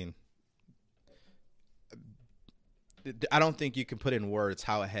 I mean, I don't think you can put in words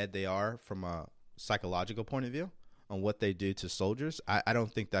how ahead they are from a psychological point of view on what they do to soldiers. I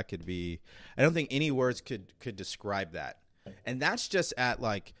don't think that could be, I don't think any words could describe that. And that's just at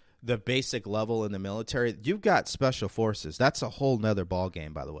like the basic level in the military. You've got special forces. That's a whole nother ball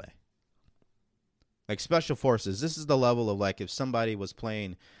game, by the way. Like special forces, this is the level of like if somebody was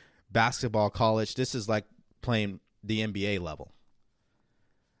playing basketball college, this is like playing the NBA level.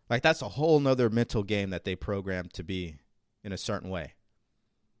 Like that's a whole nother mental game that they programmed to be in a certain way.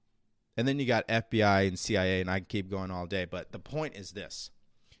 And then you got FBI and CIA, and I can keep going all day. But the point is this.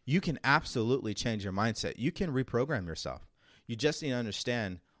 You can absolutely change your mindset. You can reprogram yourself. You just need to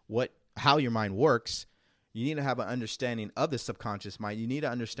understand how your mind works. You need to have an understanding of the subconscious mind. You need to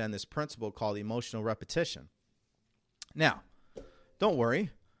understand this principle called emotional repetition. Now, don't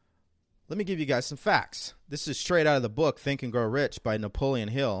worry. Let me give you guys some facts. This is straight out of the book, Think and Grow Rich by Napoleon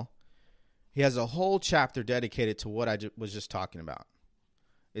Hill. He has a whole chapter dedicated to what I was just talking about.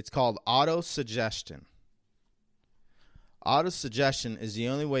 It's called autosuggestion. Autosuggestion is the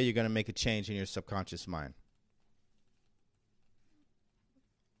only way you're going to make a change in your subconscious mind.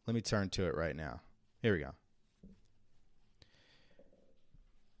 Let me turn to it right now. Here we go.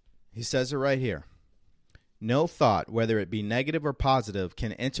 He says it right here. No thought, whether it be negative or positive,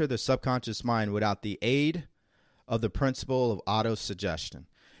 can enter the subconscious mind without the aid of the principle of autosuggestion.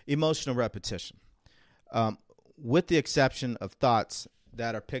 Emotional repetition. With the exception of thoughts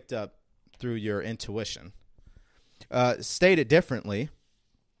that are picked up through your intuition. Stated differently,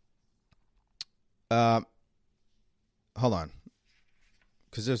 hold on,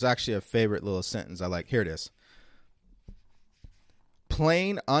 because there's actually a favorite little sentence I like. Here it is.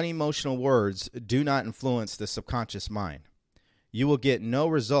 Plain, unemotional words do not influence the subconscious mind. You will get no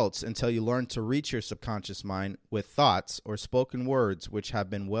results until you learn to reach your subconscious mind with thoughts or spoken words which have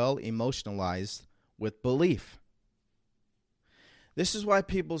been well emotionalized with belief. This is why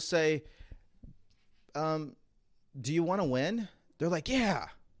people say, do you want to win? They're like, yeah,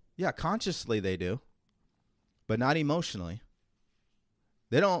 consciously they do, but not emotionally.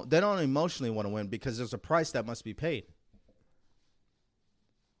 They don't emotionally want to win because there's a price that must be paid.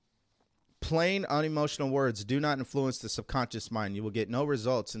 Plain, unemotional words do not influence the subconscious mind. You will get no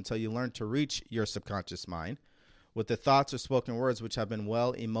results until you learn to reach your subconscious mind with the thoughts or spoken words which have been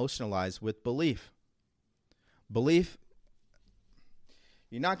well emotionalized with belief. Belief,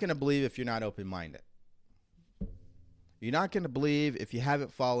 you're not going to believe if you're not open-minded. You're not going to believe if you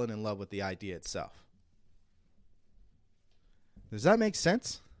haven't fallen in love with the idea itself. Does that make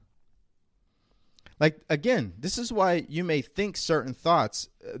sense? Like, again, this is why you may think certain thoughts,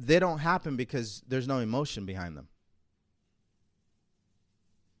 they don't happen because there's no emotion behind them.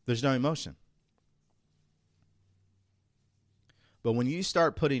 There's no emotion. But when you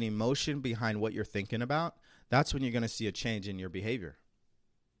start putting emotion behind what you're thinking about, that's when you're going to see a change in your behavior.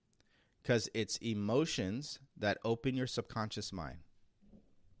 Because it's emotions that open your subconscious mind.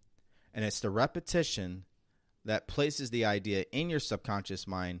 And it's the repetition that places the idea in your subconscious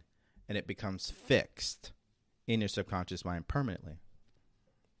mind and it becomes fixed in your subconscious mind permanently.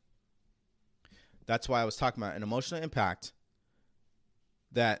 That's why I was talking about an emotional impact,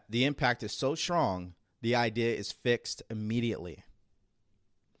 that the impact is so strong, the idea is fixed immediately.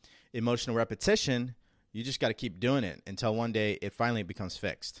 Emotional repetition, you just got to keep doing it until one day it finally becomes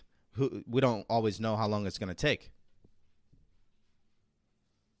fixed. We don't always know how long it's going to take.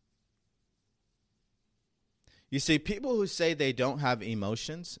 You see, people who say they don't have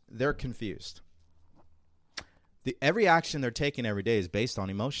emotions, they're confused. Every action they're taking every day is based on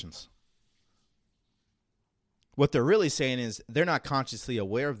emotions. What they're really saying is they're not consciously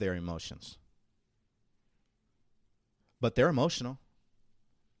aware of their emotions. But they're emotional.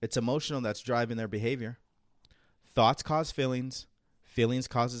 It's emotional that's driving their behavior. Thoughts cause feelings. Feelings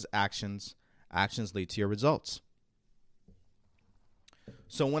causes actions. Actions lead to your results.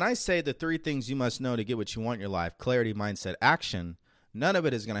 So when I say the 3 things you must know to get what you want in your life, clarity, mindset, action, none of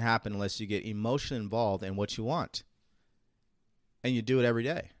it is going to happen unless you get emotion involved in what you want. And you do it every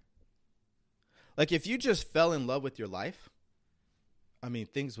day. Like if you just fell in love with your life, I mean,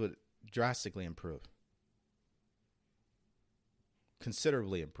 things would drastically improve.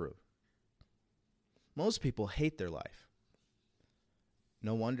 Considerably improve. Most people hate their life.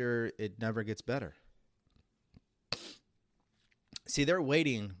 No wonder it never gets better. See, they're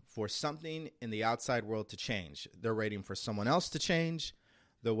waiting for something in the outside world to change. They're waiting for someone else to change.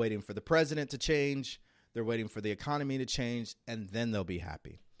 They're waiting for the president to change. They're waiting for the economy to change, and then they'll be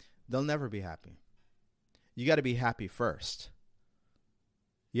happy. They'll never be happy. You got to be happy first.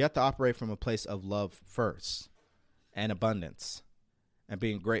 You have to operate from a place of love first and abundance and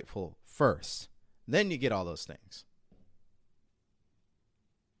being grateful first. Then you get all those things.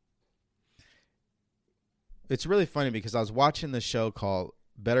 It's really funny because I was watching this show called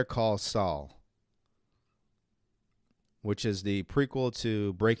Better Call Saul, which is the prequel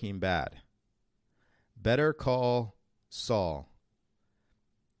to Breaking Bad. Better Call Saul.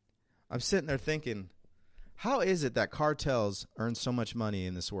 I'm sitting there thinking, how is it that cartels earn so much money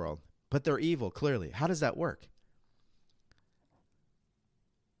in this world? But they're evil, clearly. How does that work?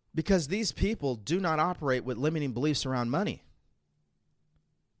 Because these people do not operate with limiting beliefs around money.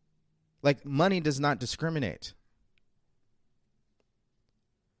 Like, money does not discriminate.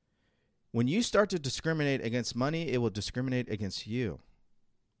 When you start to discriminate against money, it will discriminate against you.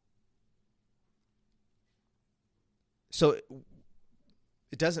 So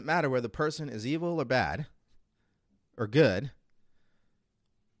it doesn't matter whether the person is evil or bad or good.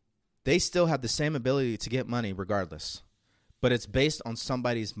 They still have the same ability to get money regardless. But it's based on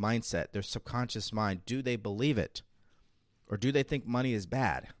somebody's mindset, their subconscious mind. Do they believe it? Or do they think money is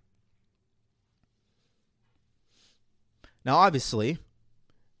bad? Now, obviously,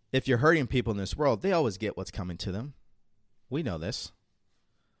 if you're hurting people in this world, they always get what's coming to them. We know this.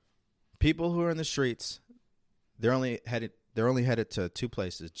 People who are in the streets, they're only headed to two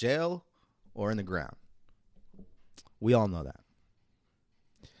places, jail or in the ground. We all know that.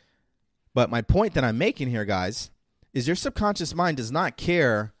 But my point that I'm making here, guys, is your subconscious mind does not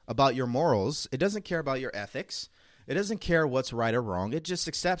care about your morals. It doesn't care about your ethics. It doesn't care what's right or wrong. It just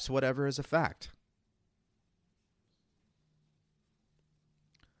accepts whatever is a fact.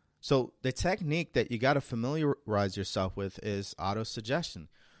 So the technique that you got to familiarize yourself with is autosuggestion.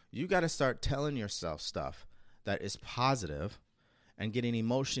 You got to start telling yourself stuff that is positive and getting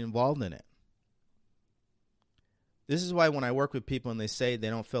emotion involved in it. This is why when I work with people and they say they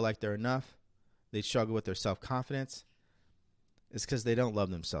don't feel like they're enough, they struggle with their self-confidence, it's because they don't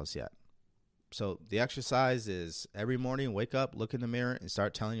love themselves yet. So the exercise is every morning, wake up, look in the mirror, and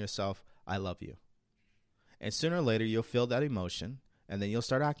start telling yourself, I love you. And sooner or later, you'll feel that emotion, and then you'll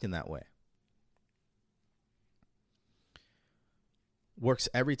start acting that way. Works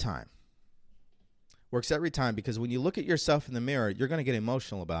every time. Works every time because when you look at yourself in the mirror, you're going to get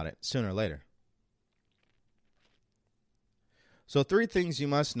emotional about it sooner or later. So 3 things you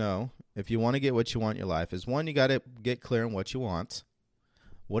must know if you want to get what you want in your life is, 1, you got to get clear on what you want.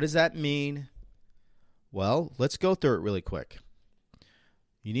 What does that mean? Well, let's go through it really quick.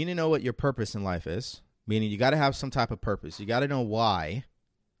 You need to know what your purpose in life is, meaning you got to have some type of purpose. You got to know why.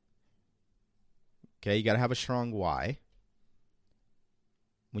 Okay, you got to have a strong why.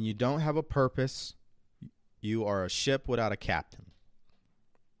 When you don't have a purpose, you are a ship without a captain.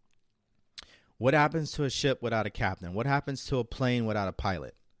 What happens to a ship without a captain? What happens to a plane without a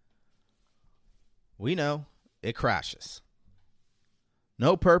pilot? We know it crashes.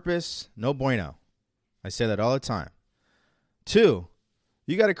 No purpose, no bueno. I say that all the time. 2,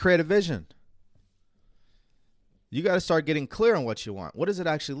 you got to create a vision. You got to start getting clear on what you want. What does it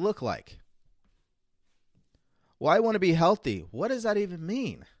actually look like? Well, I want to be healthy. What does that even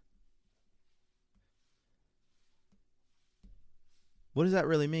mean? What does that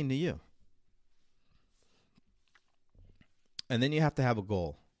really mean to you? And then you have to have a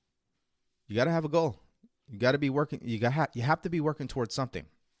goal. You got to have a goal. You got to be working. You have to be working towards something.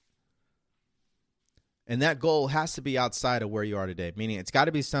 And that goal has to be outside of where you are today, meaning it's got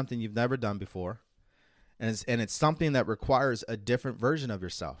to be something you've never done before. And it's something that requires a different version of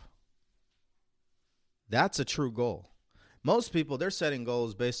yourself. That's a true goal. Most people, they're setting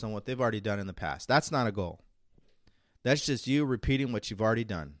goals based on what they've already done in the past. That's not a goal. That's just you repeating what you've already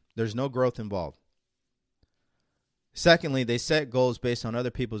done. There's no growth involved. Secondly, they set goals based on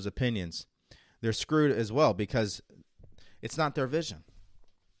other people's opinions. They're screwed as well because it's not their vision.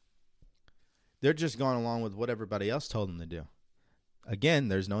 They're just going along with what everybody else told them to do. Again,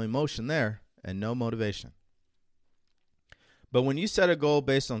 there's no emotion there and no motivation. But when you set a goal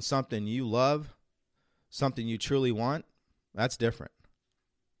based on something you love, something you truly want, that's different.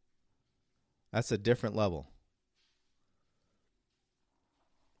 That's a different level.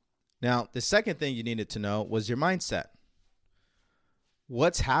 Now, the second thing you needed to know was your mindset.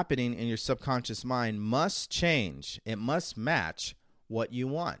 What's happening in your subconscious mind must change. It must match what you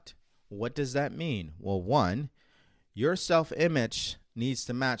want. What does that mean? Well, 1, your self-image needs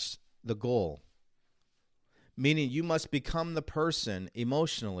to match the goal. Meaning you must become the person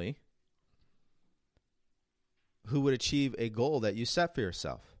emotionally who would achieve a goal that you set for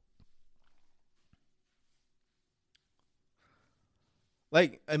yourself.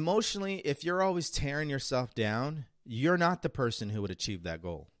 Like emotionally, if you're always tearing yourself down, you're not the person who would achieve that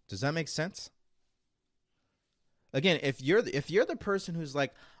goal. Does that make sense? Again, if you're the person who's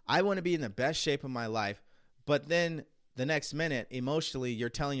like, I want to be in the best shape of my life, but then the next minute, emotionally, you're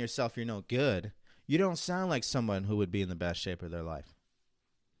telling yourself you're no good, you don't sound like someone who would be in the best shape of their life.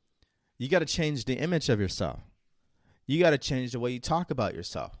 You got to change the image of yourself. You got to change the way you talk about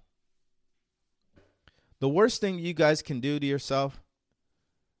yourself. The worst thing you guys can do to yourself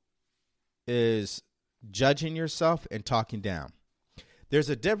is judging yourself and talking down. There's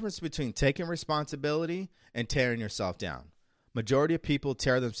a difference between taking responsibility and tearing yourself down. Majority of people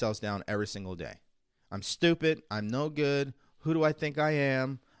tear themselves down every single day. I'm stupid. I'm no good. Who do I think I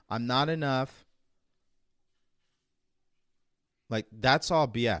am? I'm not enough. Like, that's all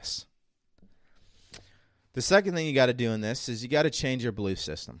BS. The second thing you got to do in this is you got to change your belief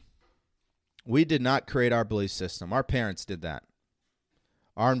system. We did not create our belief system. Our parents did that.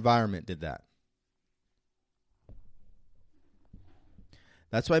 Our environment did that.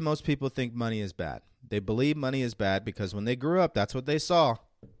 That's why most people think money is bad. They believe money is bad because when they grew up, that's what they saw.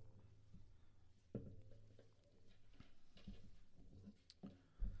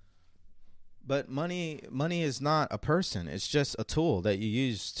 But money is not a person. It's just a tool that you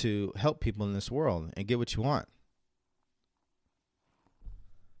use to help people in this world and get what you want.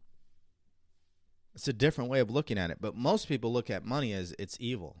 It's a different way of looking at it. But most people look at money as it's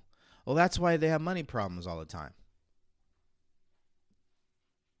evil. Well, that's why they have money problems all the time.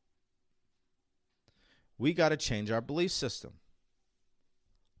 We got to change our belief system.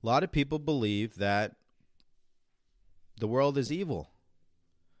 A lot of people believe that the world is evil.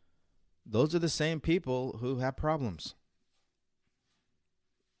 Those are the same people who have problems.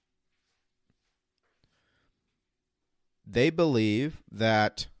 They believe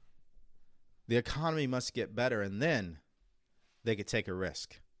that the economy must get better and then they could take a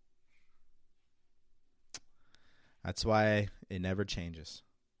risk. That's why it never changes.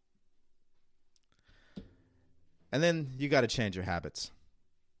 And then you got to change your habits.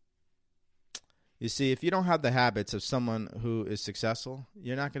 You see, if you don't have the habits of someone who is successful,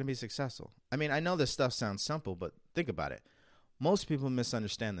 you're not going to be successful. I mean, I know this stuff sounds simple, but think about it. Most people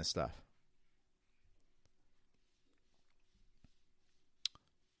misunderstand this stuff.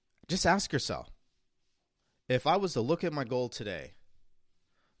 Just ask yourself, if I was to look at my goal today,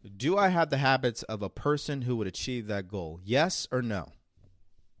 do I have the habits of a person who would achieve that goal? Yes or no?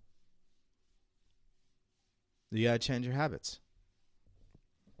 You got to change your habits.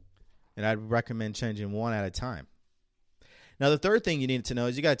 And I'd recommend changing one at a time. Now, the third thing you need to know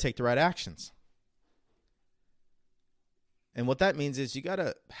is you got to take the right actions. And what that means is you got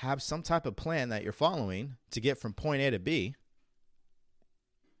to have some type of plan that you're following to get from point A to B.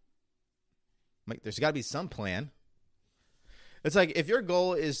 Like, there's got to be some plan. It's like if your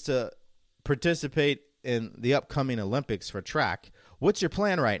goal is to participate in the upcoming Olympics for track, what's your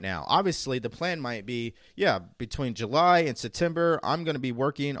plan right now? Obviously, the plan might be, between July and September, I'm going to be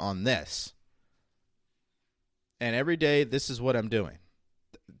working on this. And every day, this is what I'm doing.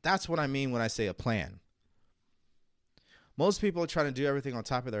 That's what I mean when I say a plan. Most people are trying to do everything on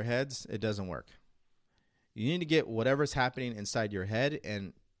top of their heads. It doesn't work. You need to get whatever's happening inside your head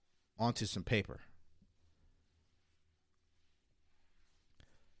and onto some paper.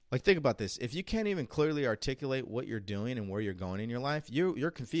 Like, think about this. If you can't even clearly articulate what you're doing and where you're going in your life, you're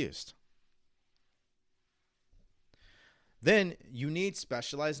confused. Then you need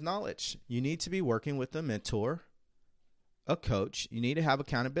specialized knowledge. You need to be working with a mentor, a coach. You need to have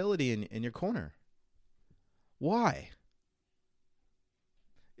accountability in your corner. Why?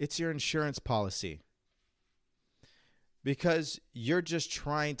 It's your insurance policy. Because you're just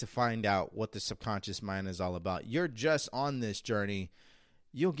trying to find out what the subconscious mind is all about. You're just on this journey.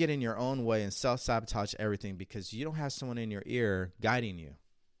 You'll get in your own way and self-sabotage everything because you don't have someone in your ear guiding you.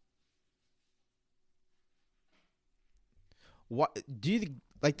 What do you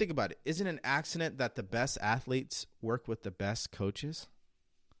think about it? Isn't it an accident that the best athletes work with the best coaches?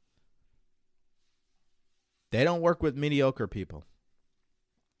 They don't work with mediocre people.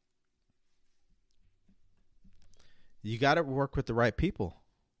 You got to work with the right people.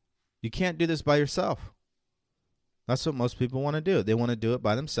 You can't do this by yourself. That's what most people want to do. They want to do it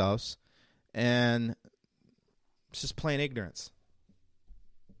by themselves, and it's just plain ignorance.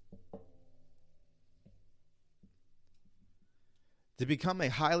 To become a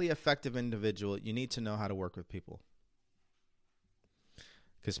highly effective individual, you need to know how to work with people.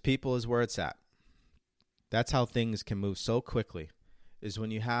 Because people is where it's at. That's how things can move so quickly, is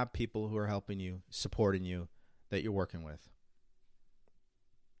when you have people who are helping you, supporting you, that you're working with.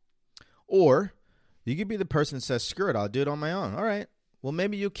 Or you could be the person that says, screw it, I'll do it on my own. All right. Well,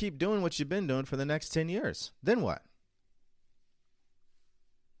 maybe you'll keep doing what you've been doing for the next 10 years. Then what?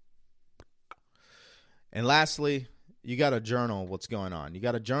 And lastly, you got to journal what's going on. You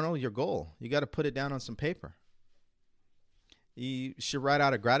got to journal your goal. You got to put it down on some paper. You should write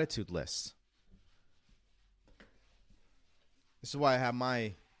out a gratitude list. This is why I have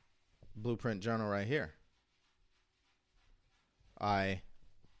my blueprint journal right here. I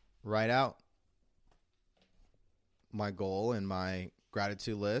write out my goal and my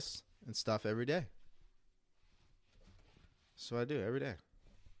gratitude list and stuff every day. That's what I do every day.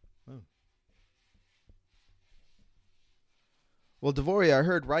 Boom. Well, Devoria, I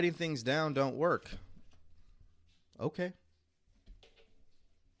heard writing things down don't work. Okay.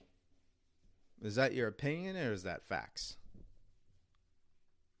 Is that your opinion or is that facts?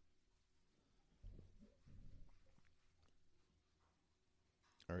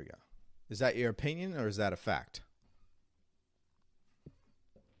 There we go. Is that your opinion or is that a fact?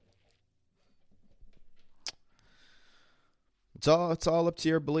 It's all up to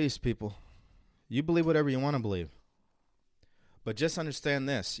your beliefs, people. You believe whatever you want to believe. But just understand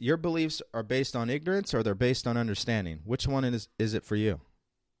this. Your beliefs are based on ignorance or they're based on understanding. Which one is it for you?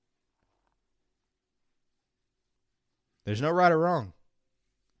 There's no right or wrong.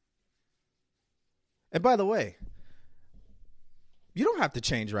 And by the way, you don't have to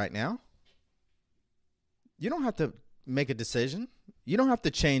change right now. You don't have to make a decision. You don't have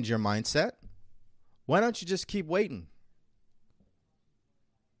to change your mindset. Why don't you just keep waiting?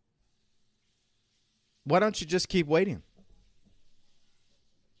 Why don't you just keep waiting?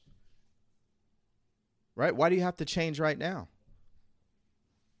 Right? Why do you have to change right now?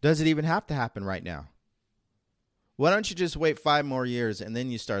 Does it even have to happen right now? Why don't you just wait 5 more years and then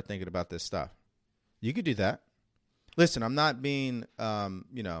you start thinking about this stuff? You could do that. Listen, I'm not being, I'm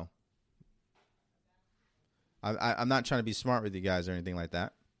not trying to be smart with you guys or anything like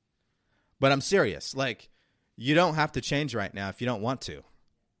that. But I'm serious. Like, you don't have to change right now if you don't want to.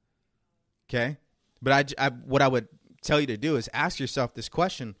 Okay? But what I would tell you to do is ask yourself this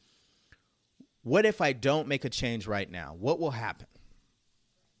question. What if I don't make a change right now? What will happen?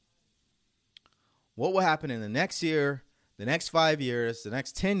 What will happen in the next year, the next 5 years, the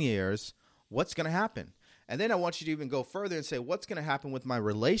next 10 years? What's going to happen? And then I want you to even go further and say, what's going to happen with my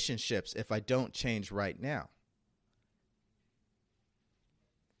relationships if I don't change right now?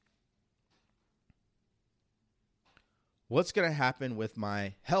 What's going to happen with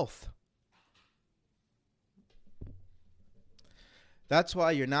my health? That's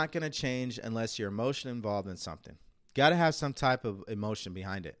why you're not going to change unless you're emotionally involved in something. Got to have some type of emotion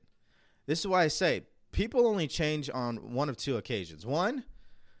behind it. This is why I say people only change on one of 2 occasions. One,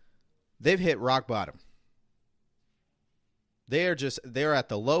 they've hit rock bottom. They're at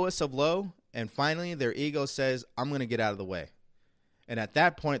the lowest of low, and finally their ego says, I'm going to get out of the way. And at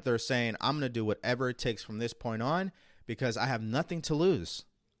that point, they're saying, I'm going to do whatever it takes from this point on because I have nothing to lose.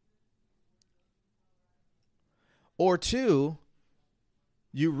 Or 2,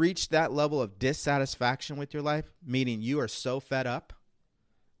 you reach that level of dissatisfaction with your life, meaning you are so fed up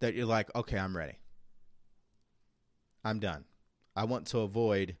that you're like, okay, I'm ready. I'm done. I want to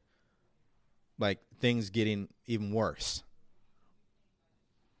avoid like things getting even worse.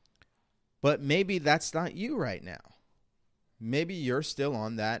 But maybe that's not you right now. Maybe you're still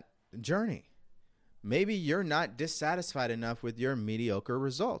on that journey. Maybe you're not dissatisfied enough with your mediocre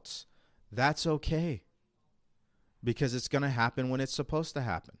results. That's okay. Because it's going to happen when it's supposed to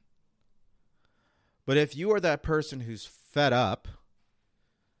happen. But if you are that person who's fed up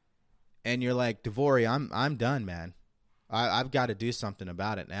and you're like, Devori, I'm done, man. I've got to do something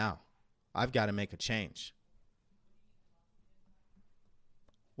about it now. I've got to make a change.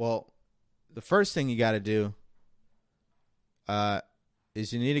 Well, the first thing you got to do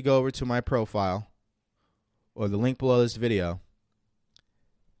is you need to go over to my profile or the link below this video,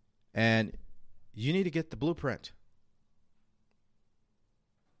 and you need to get the blueprint.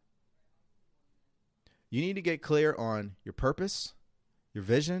 You need to get clear on your purpose, your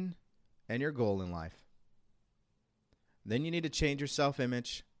vision, and your goal in life. Then you need to change your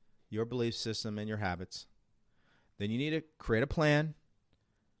self-image, your belief system, and your habits. Then you need to create a plan,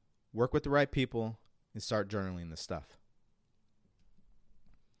 work with the right people, and start journaling this stuff.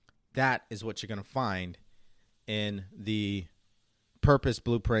 That is what you're going to find in the Purpose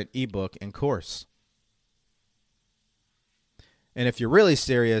Blueprint ebook and course. And if you're really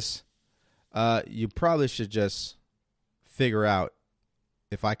serious, you probably should just figure out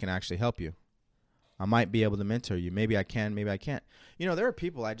if I can actually help you. I might be able to mentor you. Maybe I can, maybe I can't. You know, there are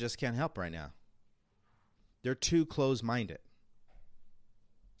people I just can't help right now. They're too close-minded.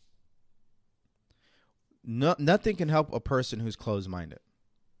 Nothing can help a person who's closed-minded.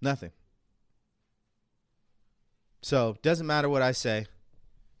 Nothing. So, doesn't matter what I say.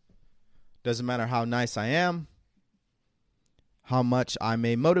 Doesn't matter how nice I am, how much I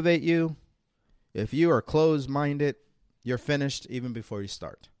may motivate you. If you are closed-minded, you're finished even before you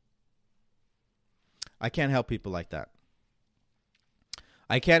start. I can't help people like that.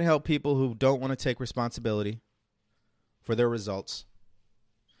 I can't help people who don't want to take responsibility for their results.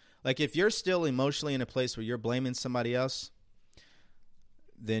 Like if you're still emotionally in a place where you're blaming somebody else,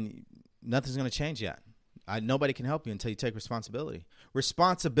 then nothing's going to change yet. Nobody can help you until you take responsibility.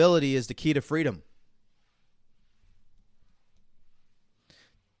 Responsibility is the key to freedom.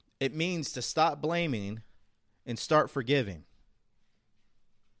 It means to stop blaming and start forgiving.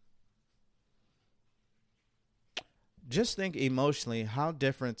 Just think emotionally how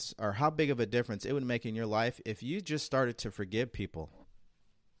big of a difference it would make in your life if you just started to forgive people.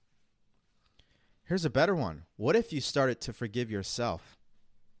 Here's a better one. What if you started to forgive yourself?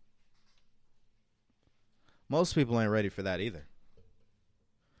 Most people ain't ready for that either.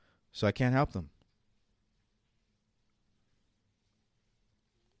 So I can't help them.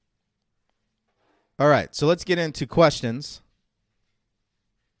 All right, so let's get into questions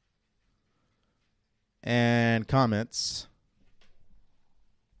and comments.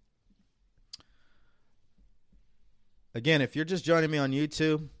 Again, if you're just joining me on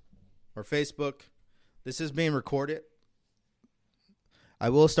YouTube or Facebook, this is being recorded. I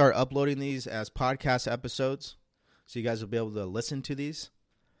will start uploading these as podcast episodes, so you guys will be able to listen to these.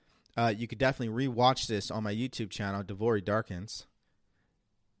 You could definitely rewatch this on my YouTube channel, Devori Darkins.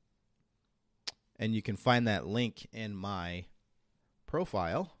 And you can find that link in my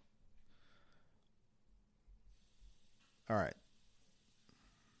profile. All right.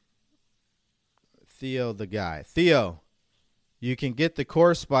 Theo the guy. Theo, you can get the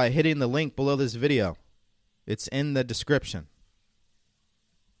course by hitting the link below this video. It's in the description.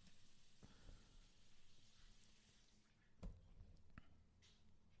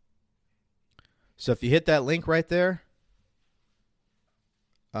 So if you hit that link right there,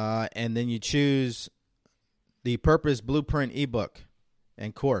 and then you choose the Purpose Blueprint ebook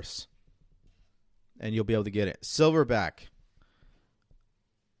and course, and you'll be able to get it. Silverback.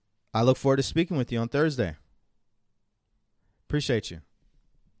 I look forward to speaking with you on Thursday. Appreciate you.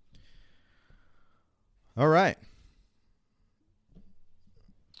 All right.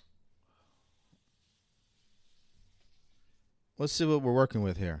 Let's see what we're working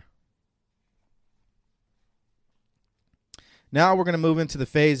with here. Now we're going to move into the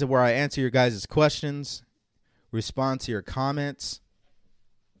phase of where I answer your guys' questions, respond to your comments.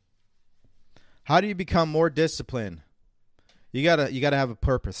 How do you become more disciplined? You gotta have a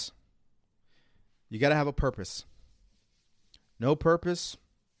purpose. You gotta have a purpose. No purpose,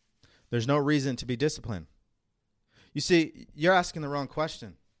 there's no reason to be disciplined. You see, you're asking the wrong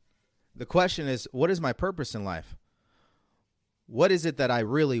question. The question is, what is my purpose in life? What is it that I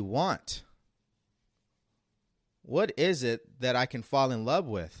really want? What is it that I can fall in love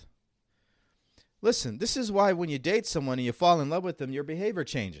with? Listen, this is why when you date someone and you fall in love with them, your behavior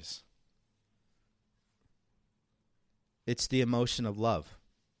changes. It's the emotion of love.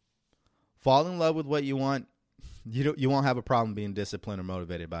 Fall in love with what you want. You won't have a problem being disciplined or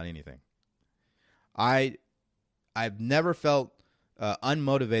motivated about anything. I've never felt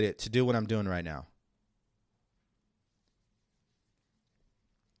unmotivated to do what I'm doing right now.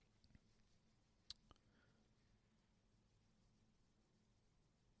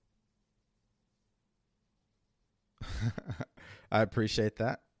 I appreciate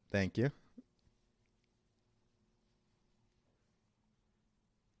that. Thank you.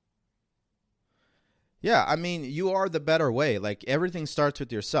 Yeah, I mean, you are the better way. Like, everything starts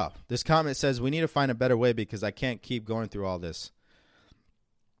with yourself. This comment says, we need to find a better way because I can't keep going through all this.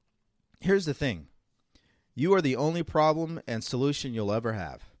 Here's the thing. You are the only problem and solution you'll ever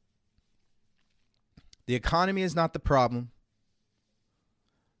have. The economy is not the problem.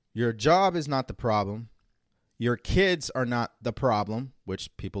 Your job is not the problem. Your kids are not the problem,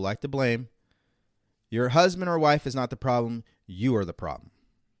 which people like to blame. Your husband or wife is not the problem. You are the problem.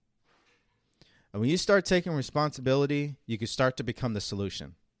 And when you start taking responsibility, you can start to become the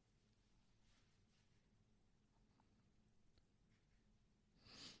solution.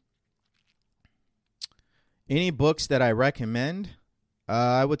 Any books that I recommend?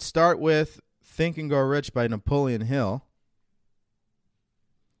 I would start with Think and Grow Rich by Napoleon Hill.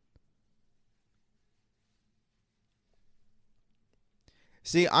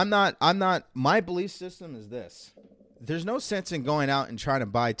 See, my belief system is this. There's no sense in going out and trying to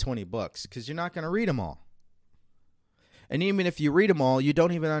buy 20 books because you're not going to read them all. And even if you read them all, you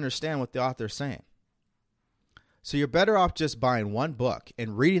don't even understand what the author's saying. So you're better off just buying one book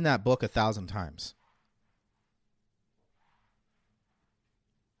and reading that book 1,000 times.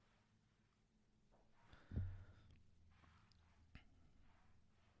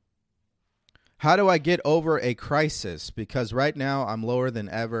 How do I get over a crisis? Because right now I'm lower than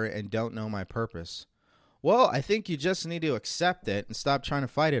ever and don't know my purpose. Well, I think you just need to accept it and stop trying to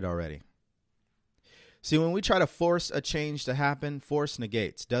fight it already. See, when we try to force a change to happen, force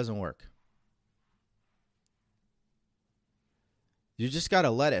negates. Doesn't work. You just got to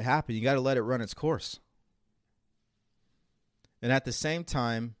let it happen. You got to let it run its course. And at the same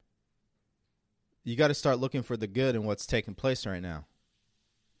time, you got to start looking for the good in what's taking place right now.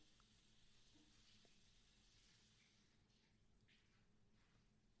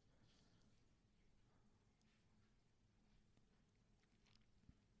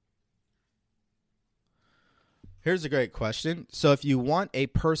 Here's a great question. So if you want a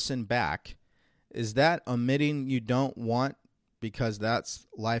person back, is that omitting you don't want because that's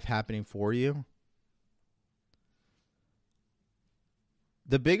life happening for you?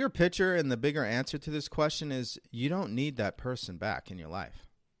 The bigger picture and the bigger answer to this question is you don't need that person back in your life.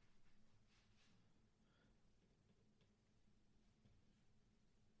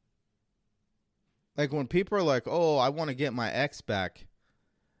 Like when people are like, oh, I want to get my ex back.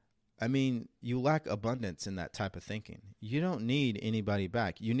 I mean, you lack abundance in that type of thinking. You don't need anybody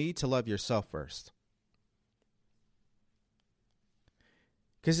back. You need to love yourself first.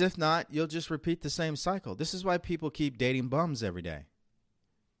 Because if not, you'll just repeat the same cycle. This is why people keep dating bums every day.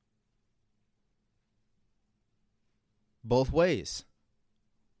 Both ways.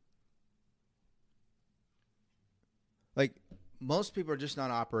 Like, most people are just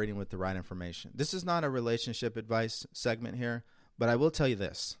not operating with the right information. This is not a relationship advice segment here, but I will tell you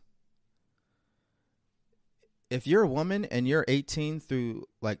this. If you're a woman and you're 18 through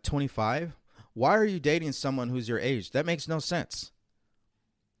like 25, why are you dating someone who's your age? That makes no sense.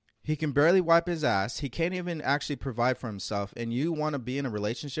 He can barely wipe his ass. He can't even actually provide for himself. And you want to be in a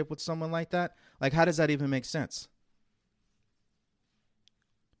relationship with someone like that? Like, how does that even make sense?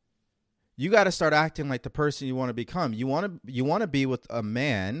 You got to start acting like the person you want to become. You want to be with a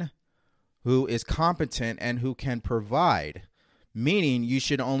man who is competent and who can provide, meaning you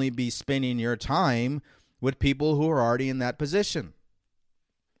should only be spending your time with people who are already in that position.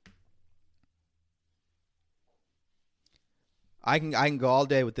 I can go all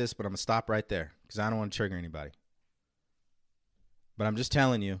day with this, but I'm going to stop right there because I don't want to trigger anybody. But I'm just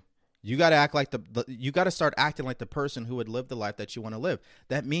telling you, you got to act like you got to start acting like the person who would live the life that you want to live.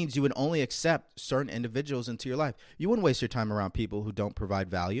 That means you would only accept certain individuals into your life. You wouldn't waste your time around people who don't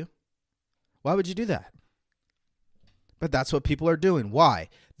provide value. Why would you do that? But that's what people are doing. Why?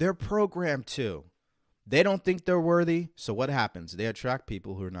 They're programmed to. They don't think they're worthy, so what happens? They attract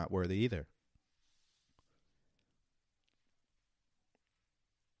people who are not worthy either.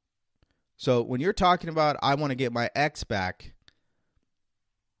 So when you're talking about, I want to get my ex back,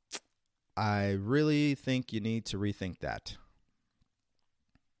 I really think you need to rethink that.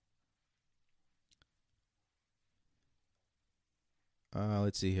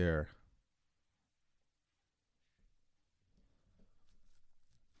 Let's see here.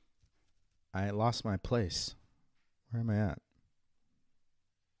 I lost my place. Where am I at?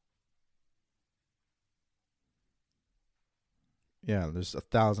 Yeah, there's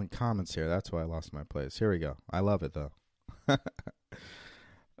 1,000 comments here. That's why I lost my place. Here we go. I love it, though.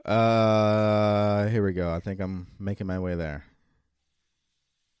 Here we go. I think I'm making my way there.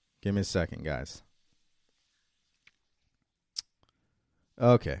 Give me a second, guys.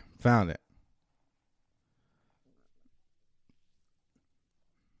 Okay, found it.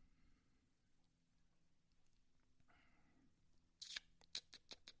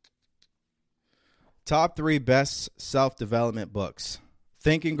 Top 3 best self-development books.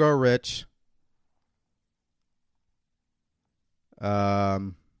 Think and Grow Rich.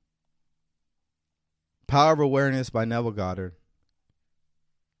 Power of Awareness by Neville Goddard.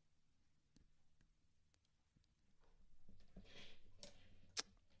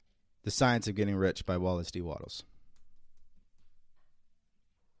 The Science of Getting Rich by Wallace D. Wattles.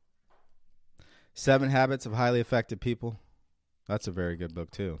 7 Habits of Highly Effective People. That's a very good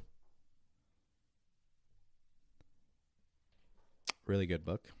book, too. Really good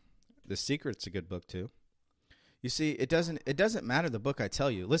book. The Secret's a good book, too. You see, it doesn't matter the book I tell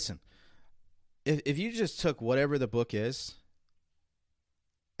you. Listen, if you just took whatever the book is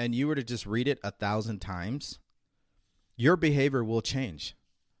and you were to just read it 1,000 times, your behavior will change.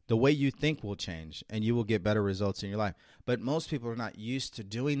 The way you think will change, and you will get better results in your life. But most people are not used to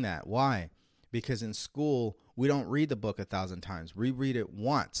doing that. Why? Because in school, we don't read the book 1,000 times. We read it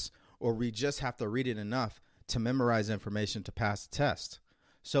once, or we just have to read it enough to memorize information to pass the test.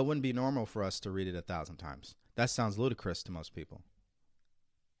 So it wouldn't be normal for us to read it 1,000 times. That sounds ludicrous to most people.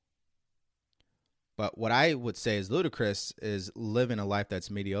 But what I would say is ludicrous is living a life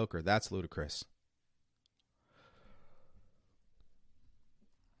that's mediocre. That's ludicrous.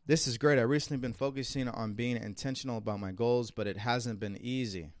 This is great. I recently been focusing on being intentional about my goals, but it hasn't been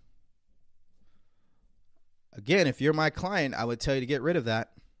easy. Again, if you're my client, I would tell you to get rid of that.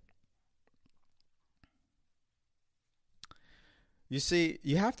 You see,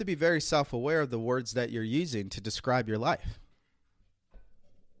 you have to be very self-aware of the words that you're using to describe your life.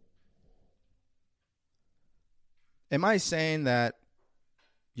 Am I saying that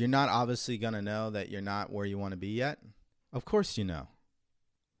you're not obviously going to know that you're not where you want to be yet? Of course you know.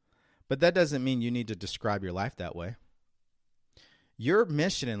 But that doesn't mean you need to describe your life that way. Your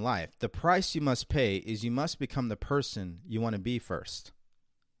mission in life, the price you must pay is you must become the person you want to be first.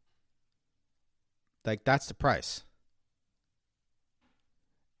 Like, that's the price.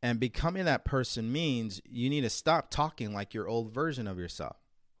 And becoming that person means you need to stop talking like your old version of yourself.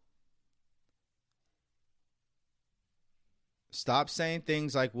 Stop saying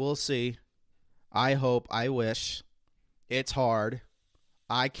things like, we'll see, I hope, I wish, it's hard,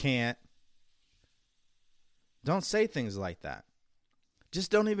 I can't. Don't say things like that.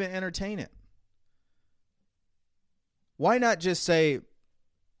 Just don't even entertain it. Why not just say,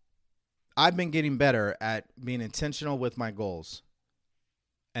 I've been getting better at being intentional with my goals,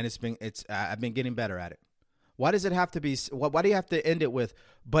 and I've been getting better at it. Why does it have to be? Why do you have to end it with,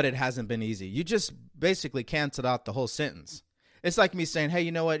 but it hasn't been easy? You just basically canceled out the whole sentence. It's like me saying, hey,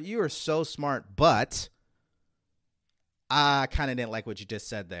 you know what? You are so smart, but I kind of didn't like what you just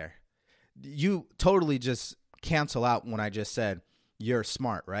said there. You totally just cancel out when I just said you're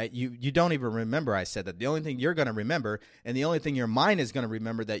smart, right? You don't even remember I said that. The only thing you're going to remember, and the only thing your mind is going to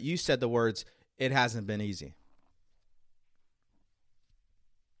remember, that you said the words, it hasn't been easy.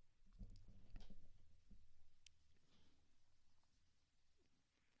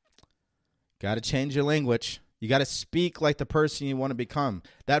 Got to change your language. You got to speak like the person you want to become.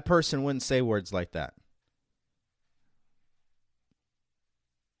 That person wouldn't say words like that.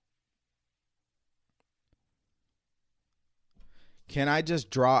 Can I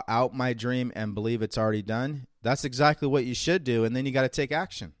just draw out my dream and believe it's already done? That's exactly what you should do, and then you got to take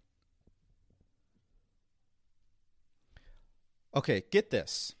action. Okay, get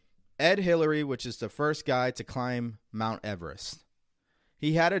this. Ed Hillary, which is the first guy to climb Mount Everest,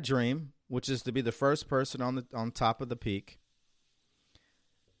 he had a dream, which is to be the first person on top of the peak.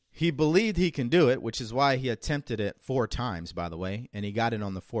 He believed he can do it, which is why he attempted it 4 times, by the way, and he got it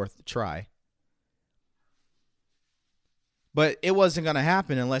on the 4th try. But it wasn't going to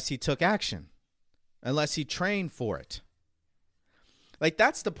happen unless he took action, unless he trained for it. Like,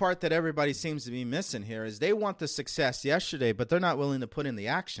 that's the part that everybody seems to be missing here, is they want the success yesterday, but they're not willing to put in the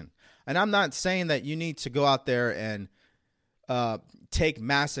action. And I'm not saying that you need to go out there and take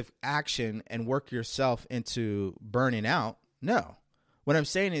massive action and work yourself into burning out. No. What I'm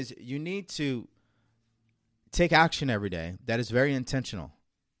saying is you need to take action every day that is very intentional.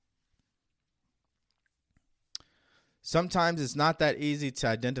 Sometimes it's not that easy to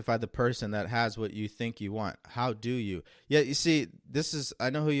identify the person that has what you think you want. How do you? Yeah, you see, I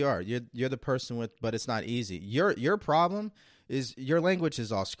know who you are. You're the person with, but it's not easy. Your problem is your language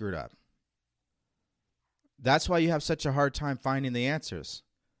is all screwed up. That's why you have such a hard time finding the answers.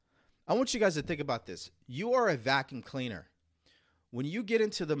 I want you guys to think about this. You are a vacuum cleaner. When you get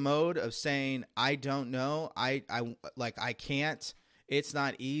into the mode of saying, I don't know, I can't, it's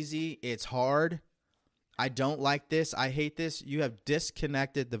not easy, it's hard, I don't like this, I hate this, you have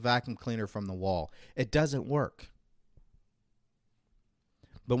disconnected the vacuum cleaner from the wall. It doesn't work.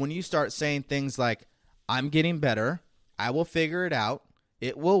 But when you start saying things like, I'm getting better, I will figure it out,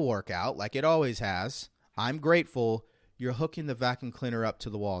 it will work out like it always has, I'm grateful, you're hooking the vacuum cleaner up to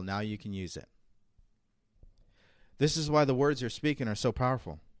the wall. Now you can use it. This is why the words you're speaking are so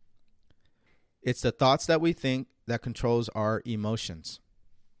powerful. It's the thoughts that we think that controls our emotions.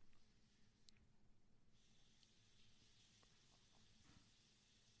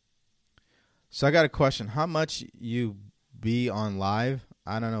 So I got a question. How much you be on live?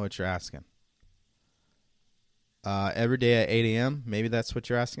 I don't know what you're asking. Every day at 8 a.m.? Maybe that's what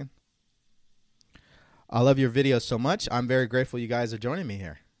you're asking? I love your videos so much. I'm very grateful you guys are joining me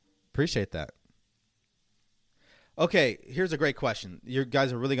here. Appreciate that. Okay, here's a great question. You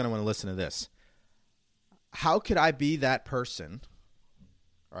guys are really going to want to listen to this. How could I be that person?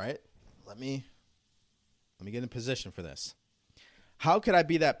 All right, let me get in position for this. How could I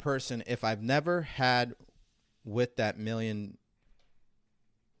be that person if I've never had with that million?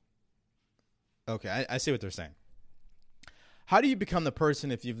 Okay, I see what they're saying. How do you become the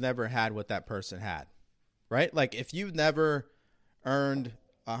person if you've never had what that person had? Right? Like if you've never earned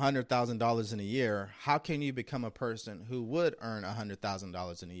 $100,000 in a year, how can you become a person who would earn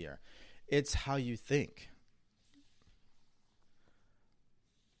 $100,000 in a year? It's how you think.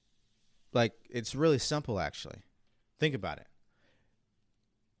 Like, it's really simple, actually. Think about it.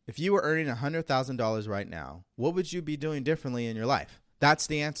 If you were earning $100,000 right now, what would you be doing differently in your life? That's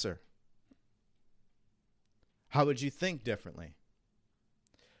the answer. How would you think differently?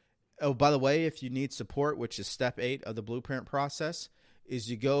 Oh, by the way, if you need support, which is step 8 of the blueprint process, is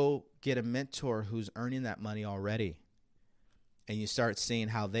you go get a mentor who's earning that money already, and you start seeing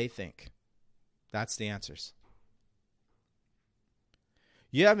how they think. That's the answers.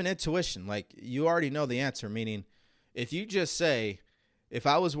 You have an intuition, like you already know the answer, meaning if you just say, if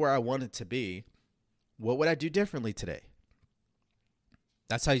I was where I wanted to be, what would I do differently today?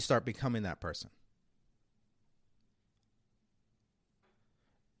 That's how you start becoming that person.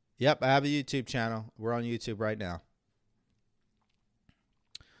 Yep, I have a YouTube channel. We're on YouTube right now.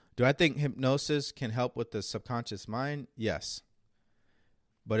 Do I think hypnosis can help with the subconscious mind? Yes.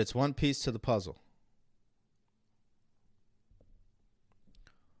 But it's one piece to the puzzle.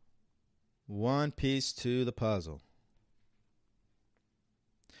 One piece to the puzzle.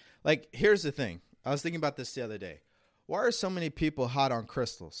 Like, here's the thing. I was thinking about this the other day. Why are so many people hot on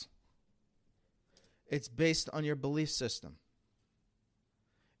crystals? It's based on your belief system.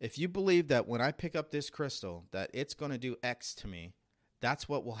 If you believe that when I pick up this crystal, that it's going to do X to me, that's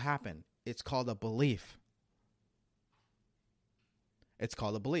what will happen. It's called a belief. It's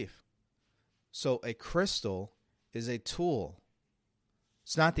called a belief. So a crystal is a tool.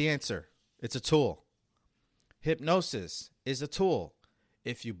 It's not the answer. It's a tool. Hypnosis is a tool.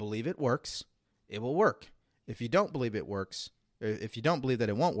 If you believe it works, it will work. If you don't believe it works, if you don't believe that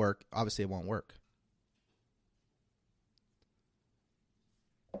it won't work, obviously it won't work.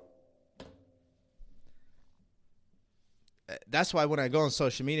 That's why when I go on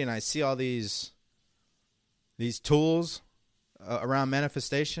social media and I see all these tools around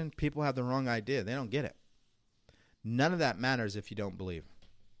manifestation, people have the wrong idea. They don't get it. None of that matters if you don't believe.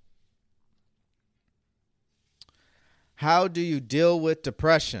 How do you deal with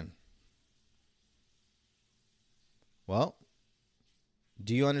depression? Well,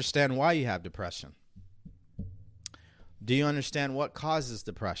 do you understand why you have depression? Do you understand what causes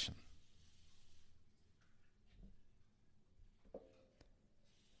depression?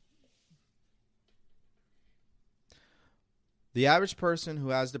 The average person who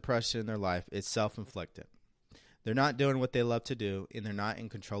has depression in their life is self-inflicted. They're not doing what they love to do, and they're not in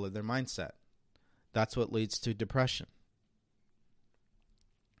control of their mindset. That's what leads to depression.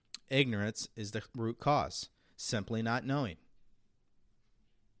 Ignorance is the root cause, simply not knowing.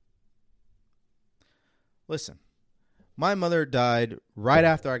 Listen, my mother died right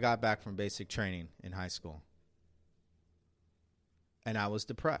after I got back from basic training in high school. And I was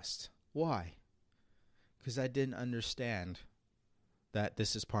depressed. Why? Because I didn't understand that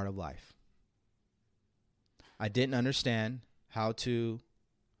this is part of life. I didn't understand how to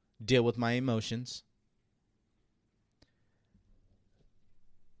deal with my emotions.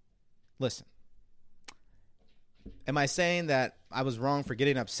 Listen, am I saying that I was wrong for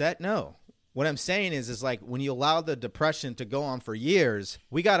getting upset? No. What I'm saying is like when you allow the depression to go on for years,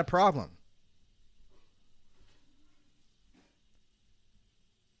 we got a problem.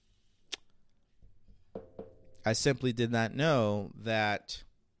 I simply did not know that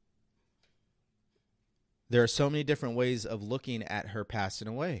there are so many different ways of looking at her passing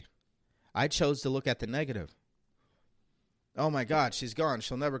away. I chose to look at the negative. Oh my God, she's gone.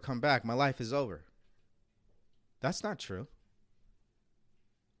 She'll never come back. My life is over. That's not true.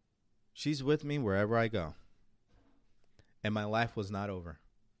 She's with me wherever I go. And my life was not over.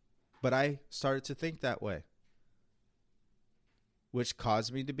 But I started to think that way, which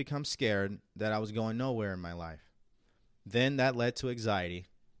caused me to become scared that I was going nowhere in my life. Then that led to anxiety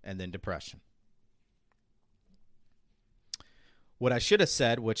and then depression. What I should have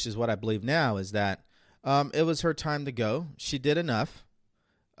said, which is what I believe now, is that it was her time to go. She did enough.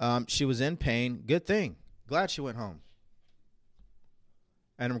 She was in pain. Good thing. Glad she went home.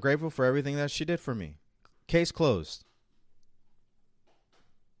 And I'm grateful for everything that she did for me. Case closed.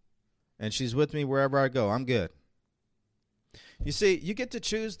 And she's with me wherever I go. I'm good. You see, you get to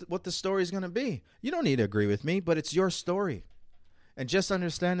choose what the story is going to be. You don't need to agree with me, but it's your story. And just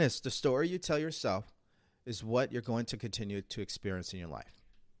understand this. The story you tell yourself is what you're going to continue to experience in your life.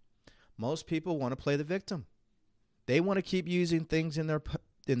 Most people want to play the victim. They want to keep using things in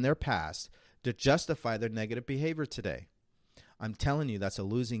their past to justify their negative behavior today. I'm telling you, that's a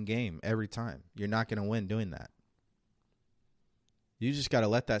losing game every time. You're not going to win doing that. You just got to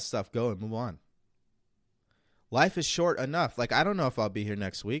let that stuff go and move on. Life is short enough. Like, I don't know if I'll be here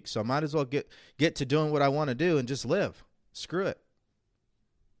next week, so I might as well get to doing what I want to do and just live. Screw it.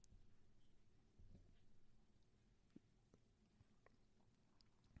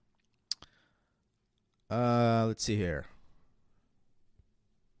 Let's see here.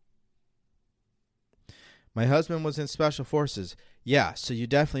 My husband was in Special Forces. Yeah, so you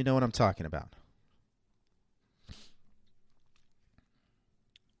definitely know what I'm talking about.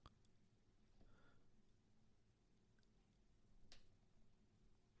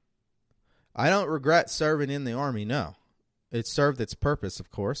 I don't regret serving in the Army, no. It served its purpose,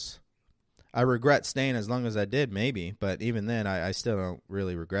 of course. I regret staying as long as I did, maybe, but even then, I still don't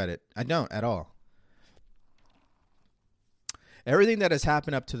really regret it. I don't at all. Everything that has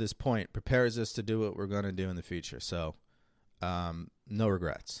happened up to this point prepares us to do what we're going to do in the future. So, no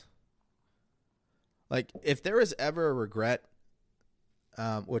regrets. Like, if there is ever a regret,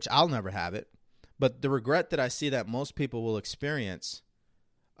 which I'll never have it, but the regret that I see that most people will experience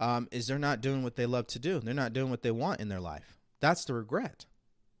is they're not doing what they love to do. They're not doing what they want in their life. That's the regret.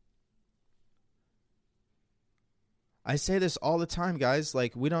 I say this all the time, guys.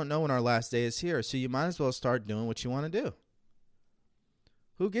 Like, we don't know when our last day is here, so you might as well start doing what you want to do.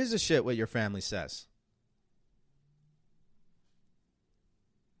 Who gives a shit what your family says?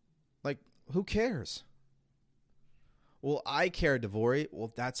 Like, who cares? Well, I care, Devori.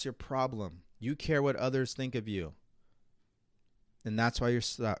 Well, that's your problem. You care what others think of you. And that's why you're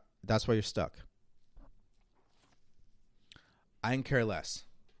stuck. That's why you're stuck. I can care less.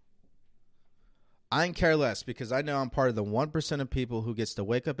 I can care less because I know I'm part of the 1% of people who gets to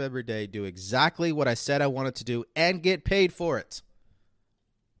wake up every day, do exactly what I said I wanted to do, and get paid for it.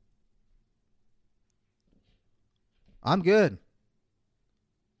 I'm good.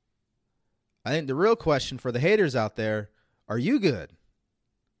 I think the real question for the haters out there, are you good?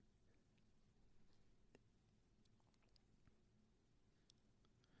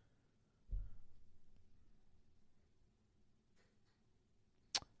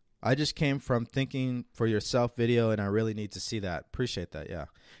 I just came from Thinking for Yourself video, and I really need to see that. Appreciate that, yeah.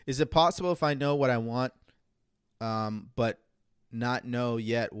 Is it possible if I know what I want, but not know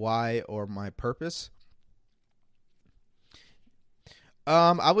yet why or my purpose?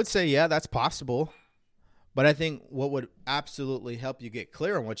 I would say, yeah, that's possible. But I think what would absolutely help you get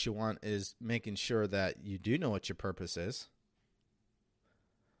clear on what you want is making sure that you do know what your purpose is.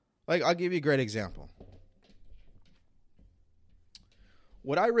 Like, I'll give you a great example.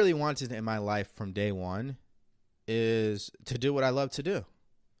 What I really wanted in my life from day one is to do what I love to do.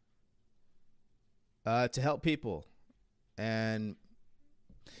 To help people and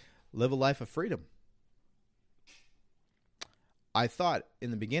live a life of freedom. I thought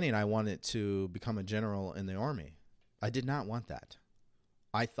in the beginning I wanted to become a general in the Army. I did not want that.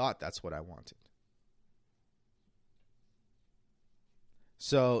 I thought that's what I wanted.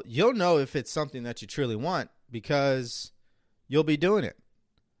 So you'll know if it's something that you truly want because you'll be doing it.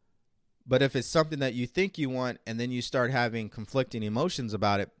 But if it's something that you think you want and then you start having conflicting emotions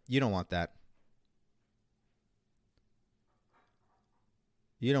about it, you don't want that.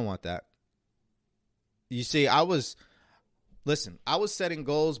 You don't want that. You see, I was setting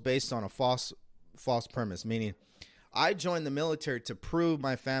goals based on a false premise, meaning I joined the military to prove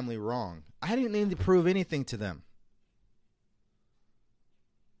my family wrong. I didn't need to prove anything to them.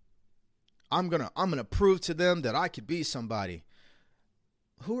 I'm gonna prove to them that I could be somebody.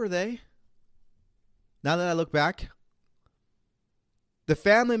 Who are they? Now that I look back, the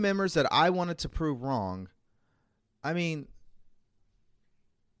family members that I wanted to prove wrong, I mean,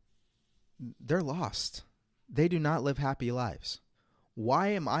 they're lost. They do not live happy lives. Why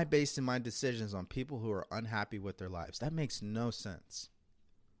am I basing my decisions on people who are unhappy with their lives? That makes no sense.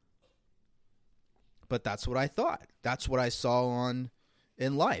 But that's what I thought. That's what I saw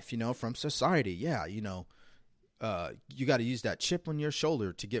in life, from society. Yeah, you got to use that chip on your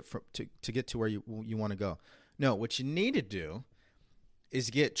shoulder to get to where you want to go. No, what you need to do is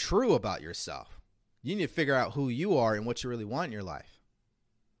get true about yourself. You need to figure out who you are and what you really want in your life.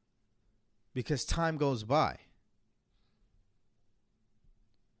 Because time goes by.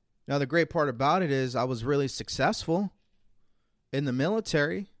 Now, the great part about it is I was really successful in the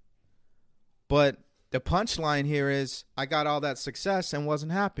military, but the punchline here is I got all that success and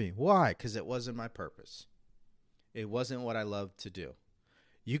wasn't happy. Why? Because it wasn't my purpose. It wasn't what I loved to do.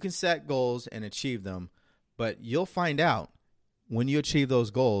 You can set goals and achieve them, but you'll find out when you achieve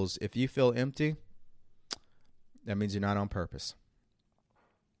those goals, if you feel empty, that means you're not on purpose.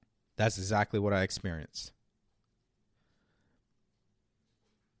 That's exactly what I experienced.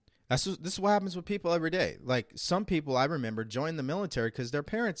 This is what happens with people every day. Like, some people I remember joined the military because their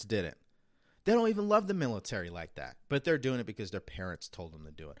parents did it. They don't even love the military like that, but they're doing it because their parents told them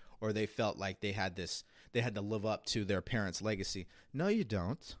to do it, or they felt like they had to live up to their parents' legacy. No, you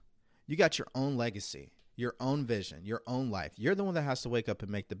don't. You got your own legacy, your own vision, your own life. You're the one that has to wake up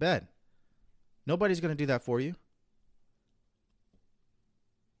and make the bed. Nobody's going to do that for you.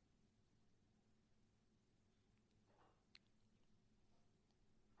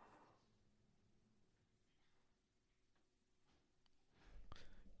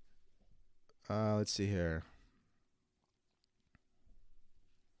 Let's see here.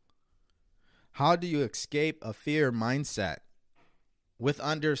 How do you escape a fear mindset? With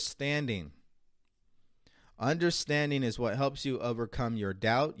understanding. Understanding is what helps you overcome your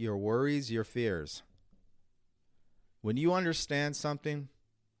doubt, your worries, your fears. When you understand something,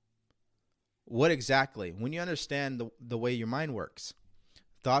 what exactly? When you understand the way your mind works.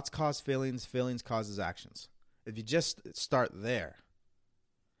 Thoughts cause feelings, feelings causes actions. If you just start there.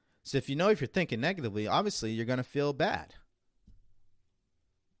 So if you're thinking negatively, obviously you're going to feel bad.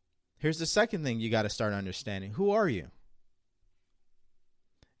 Here's the second thing you got to start understanding. Who are you?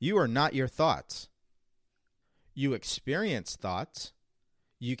 You are not your thoughts. You experience thoughts.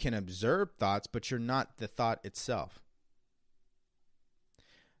 You can observe thoughts, but you're not the thought itself.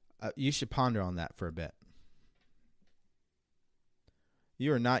 You should ponder on that for a bit.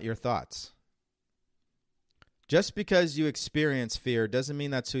 You are not your thoughts. Just because you experience fear doesn't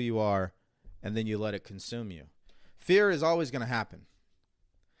mean that's who you are, and then you let it consume you. Fear is always going to happen.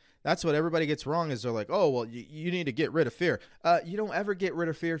 That's what everybody gets wrong is they're like, oh, well, you need to get rid of fear. You don't ever get rid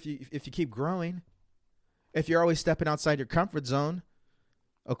of fear if you keep growing. If you're always stepping outside your comfort zone,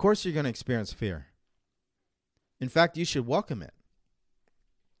 of course you're going to experience fear. In fact, you should welcome it.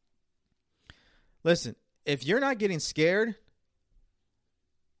 Listen, if you're not getting scared,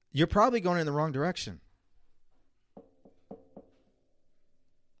 you're probably going in the wrong direction.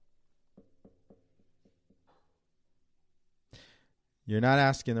 You're not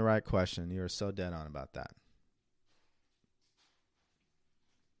asking the right question. You are so dead on about that.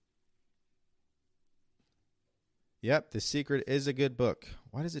 Yep, The Secret is a good book.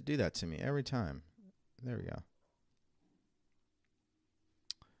 Why does it do that to me every time? There we go.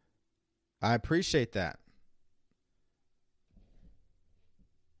 I appreciate that.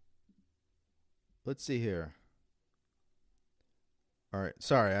 Let's see here. All right.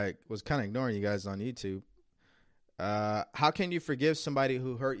 Sorry, I was kind of ignoring you guys on YouTube. How can you forgive somebody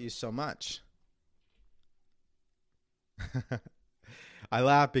who hurt you so much? I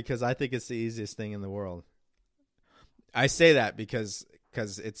laugh because I think it's the easiest thing in the world. I say that because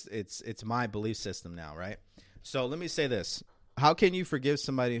it's my belief system now, right? So let me say this. How can you forgive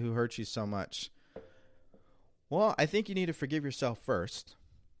somebody who hurt you so much? Well, I think you need to forgive yourself first.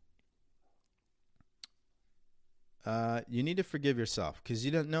 You need to forgive yourself because you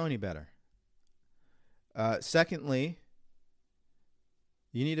don't know any better. Secondly,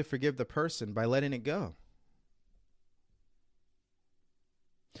 you need to forgive the person by letting it go.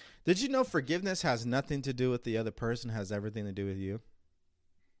 Did you know forgiveness has nothing to do with the other person, has everything to do with you?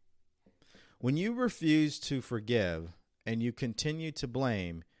 When you refuse to forgive and you continue to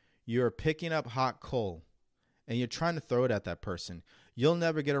blame, you're picking up hot coal and you're trying to throw it at that person. You'll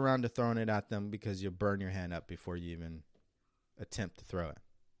never get around to throwing it at them because you'll burn your hand up before you even attempt to throw it.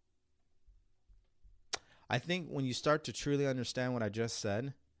 I think when you start to truly understand what I just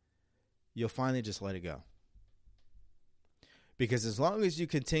said, you'll finally just let it go. Because as long as you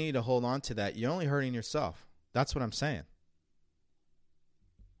continue to hold on to that, you're only hurting yourself. That's what I'm saying.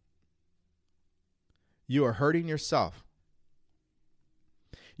 You are hurting yourself.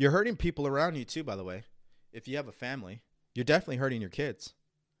 You're hurting people around you too, by the way. If you have a family, you're definitely hurting your kids.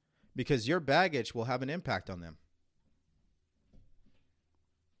 Because your baggage will have an impact on them.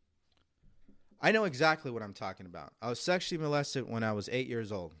 I know exactly what I'm talking about. I was sexually molested when I was 8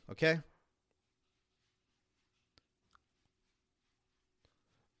 years old, okay?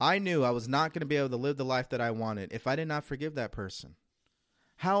 I knew I was not going to be able to live the life that I wanted if I did not forgive that person.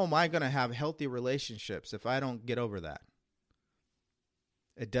 How am I going to have healthy relationships if I don't get over that?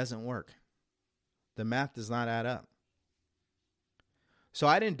 It doesn't work. The math does not add up. So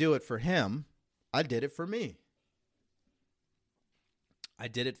I didn't do it for him. I did it for me. I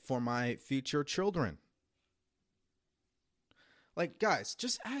did it for my future children. Like, guys,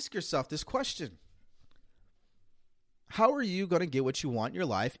 just ask yourself this question. How are you going to get what you want in your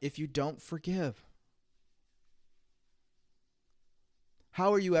life if you don't forgive?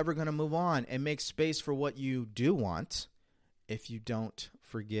 How are you ever going to move on and make space for what you do want if you don't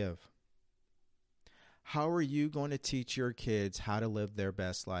forgive? How are you going to teach your kids how to live their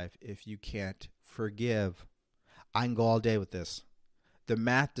best life if you can't forgive? I can go all day with this. The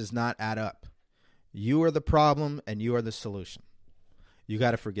math does not add up. You are the problem and you are the solution. You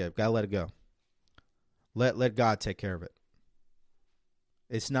got to forgive. Got to let it go. Let God take care of it.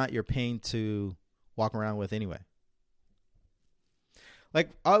 It's not your pain to walk around with anyway. Like,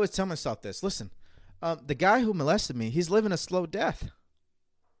 I always tell myself this. Listen, the guy who molested me, he's living a slow death.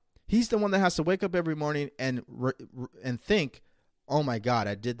 He's the one that has to wake up every morning and think, oh my God,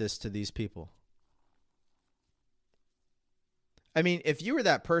 I did this to these people. I mean, if you were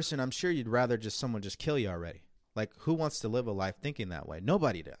that person, I'm sure you'd rather just someone just kill you already. Like, who wants to live a life thinking that way?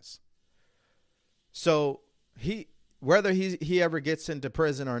 Nobody does. So whether he ever gets into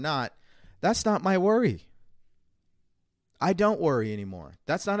prison or not, that's not my worry. I don't worry anymore.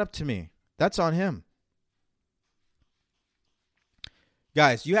 That's not up to me. That's on him.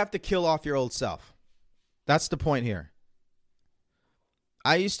 Guys, you have to kill off your old self. That's the point here.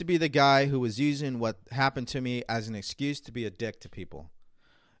 I used to be the guy who was using what happened to me as an excuse to be a dick to people.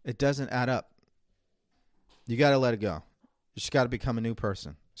 It doesn't add up. You got to let it go. You just got to become a new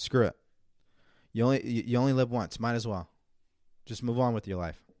person. Screw it. You only live once. Might as well. Just move on with your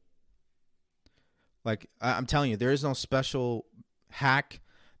life. Like, I'm telling you, there is no special hack.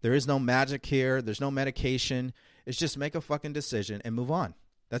 There is no magic here. There's no medication. It's just make a fucking decision and move on.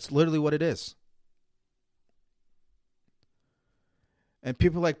 That's literally what it is. And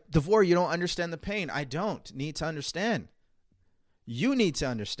people are like, DeVore, you don't understand the pain. I don't need to understand. You need to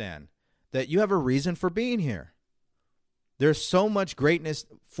understand that you have a reason for being here. There's so much greatness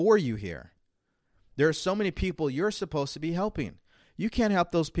for you here. There are so many people you're supposed to be helping. You can't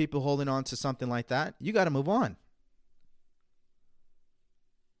help those people holding on to something like that. You got to move on.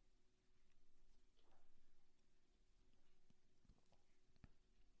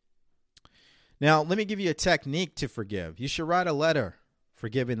 Now, let me give you a technique to forgive. You should write a letter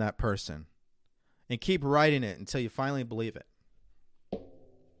forgiving that person and keep writing it until you finally believe it.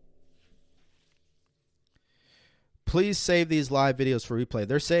 Please save these live videos for replay.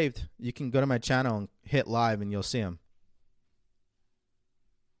 They're saved. You can go to my channel and hit live and you'll see them.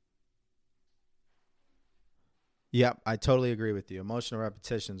 Yep, I totally agree with you. Emotional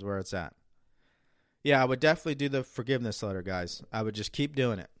repetition is where it's at. Yeah, I would definitely do the forgiveness letter, guys. I would just keep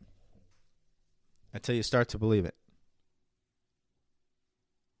doing it until you start to believe it.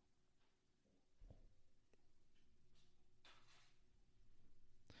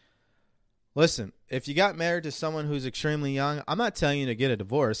 Listen, if you got married to someone who's extremely young, I'm not telling you to get a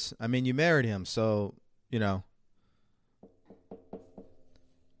divorce. I mean, you married him, so, you know.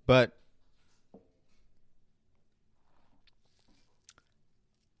 But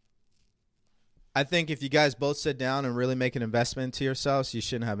I think if you guys both sit down and really make an investment into yourselves, you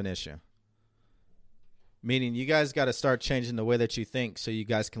shouldn't have an issue. Meaning you guys got to start changing the way that you think so you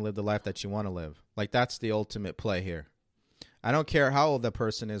guys can live the life that you want to live. Like, that's the ultimate play here. I don't care how old the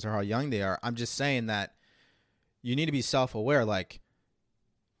person is or how young they are. I'm just saying that you need to be self-aware. Like,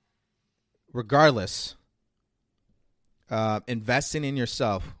 regardless, investing in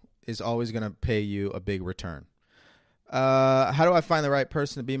yourself is always going to pay you a big return. How do I find the right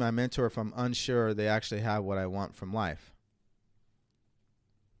person to be my mentor if I'm unsure they actually have what I want from life?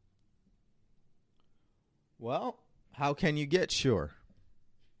 Well, how can you get sure?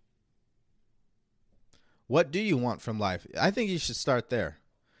 What do you want from life? I think you should start there.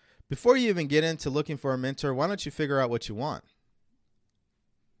 Before you even get into looking for a mentor, why don't you figure out what you want?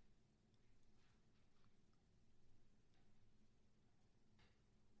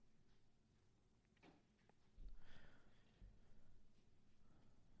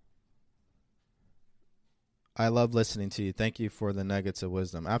 I love listening to you. Thank you for the nuggets of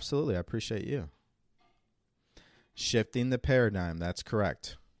wisdom. Absolutely. I appreciate you. Shifting the paradigm. That's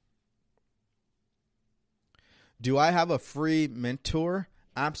correct. Do I have a free mentor?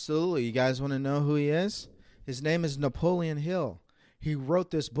 Absolutely. You guys want to know who he is? His name is Napoleon Hill. He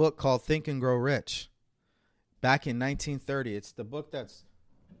wrote this book called Think and Grow Rich back in 1930. It's the book that's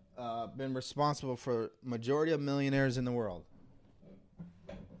been responsible for majority of millionaires in the world.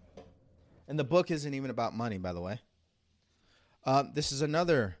 And the book isn't even about money, by the way. This is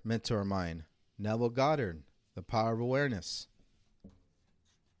another mentor of mine, Neville Goddard, The Power of Awareness.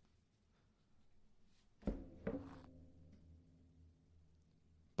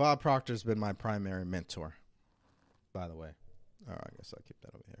 Bob Proctor's been my primary mentor, by the way. Oh, I guess I'll keep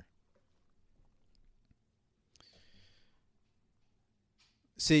that over here.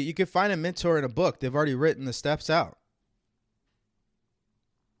 See, you can find a mentor in a book. They've already written the steps out.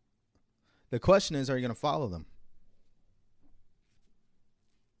 The question is, are you going to follow them?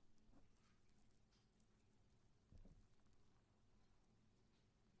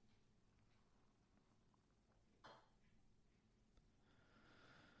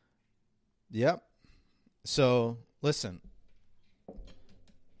 Yep. So listen,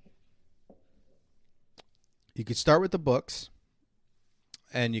 you could start with the books,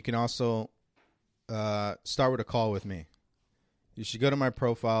 and you can also start with a call with me. You should go to my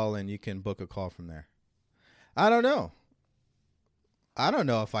profile and you can book a call from there. I don't know. I don't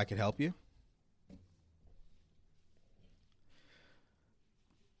know if I could help you.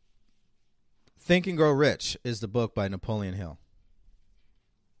 Think and Grow Rich is the book by Napoleon Hill.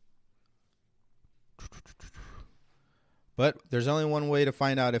 But there's only one way to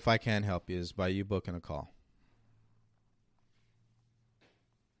find out if I can help you is by you booking a call.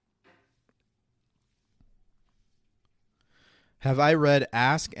 Have I read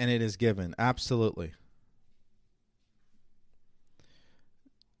Ask and It Is Given? Absolutely.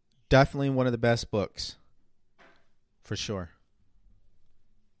 Definitely one of the best books. For sure.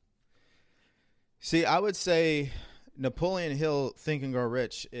 See, I would say Napoleon Hill, Think and Grow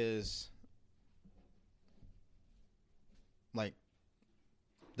Rich is like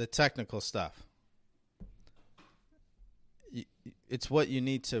the technical stuff. It's what you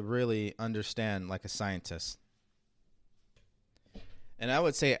need to really understand like a scientist. And I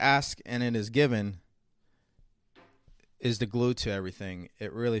would say Ask and It Is Given is the glue to everything.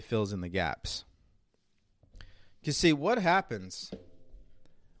 It really fills in the gaps. You see, what happens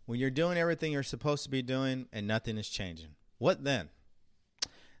when you're doing everything you're supposed to be doing and nothing is changing? What then?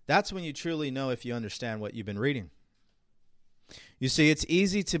 That's when you truly know if you understand what you've been reading. You see, it's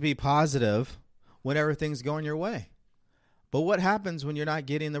easy to be positive when everything's going your way. But what happens when you're not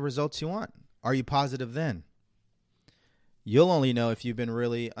getting the results you want? Are you positive then? You'll only know if you've been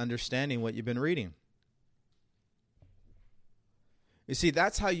really understanding what you've been reading. You see,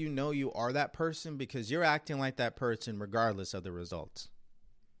 that's how you know you are that person, because you're acting like that person regardless of the results.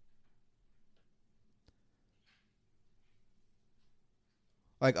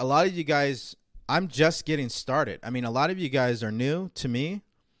 Like a lot of you guys, I'm just getting started. I mean, a lot of you guys are new to me.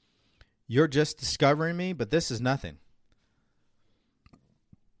 You're just discovering me, but this is nothing.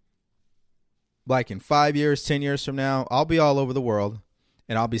 Like in 5 years, 10 years from now, I'll be all over the world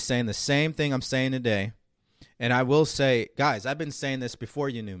and I'll be saying the same thing I'm saying today. And I will say, guys, I've been saying this before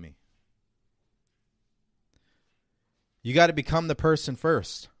you knew me. You got to become the person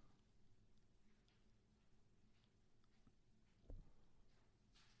first.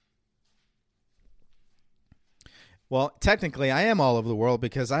 Well, technically, I am all over the world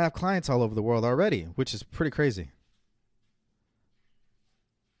because I have clients all over the world already, which is pretty crazy.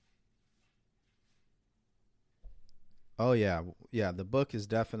 Oh, yeah. Yeah, the book is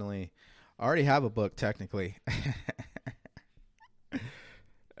definitely... I already have a book, technically.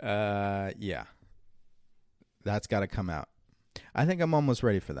 Yeah. That's got to come out. I think I'm almost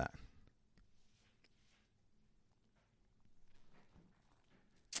ready for that.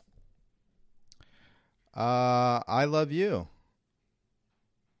 I love you.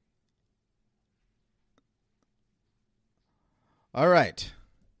 All right.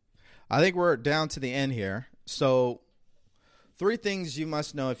 I think we're down to the end here. So 3 things you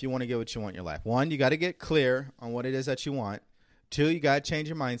must know if you want to get what you want in your life. 1, you got to get clear on what it is that you want. 2, you got to change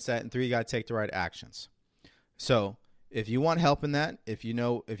your mindset. And 3, you got to take the right actions. So if you want help in that, if you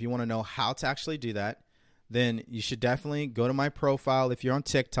want to know how to actually do that, then you should definitely go to my profile. If you're on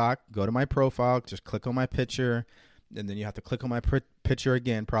TikTok, go to my profile, just click on my picture, and then you have to click on my picture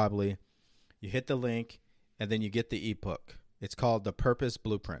again probably. You hit the link, and then you get the ebook. It's called The Purpose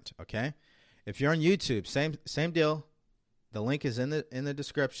Blueprint, okay? If you're on YouTube, same deal. The link is in the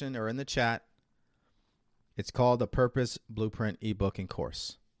description or in the chat. It's called The Purpose Blueprint ebook and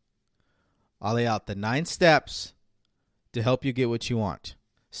course. I'll lay out the 9 steps to help you get what you want.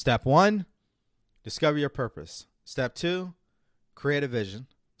 Step 1, discover your purpose. Step 2, create a vision.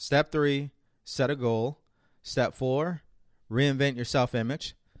 Step 3, set a goal. Step 4, reinvent your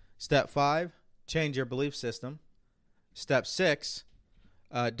self-image. Step 5, change your belief system. Step 6,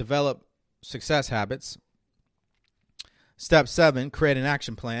 develop success habits. Step 7, create an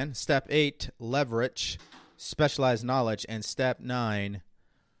action plan. Step 8, leverage specialized knowledge. And step 9,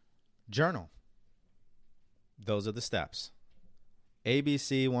 journal. Those are the steps.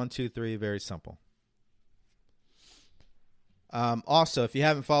 ABC 1, 2, 3, very simple. Also, if you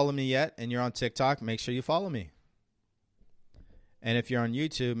haven't followed me yet and you're on TikTok, make sure you follow me. And if you're on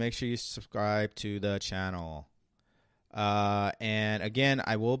YouTube, make sure you subscribe to the channel. And again,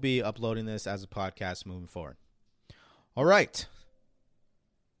 I will be uploading this as a podcast moving forward. All right.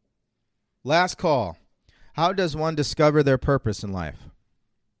 Last call. How does one discover their purpose in life?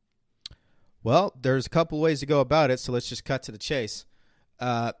 Well, there's a couple ways to go about it, so let's just cut to the chase.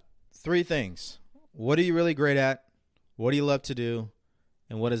 3 things. What are you really great at? What do you love to do?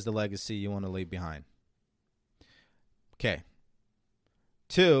 And what is the legacy you want to leave behind? Okay.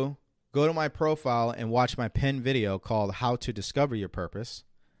 2, go to my profile and watch my pinned video called How to Discover Your Purpose.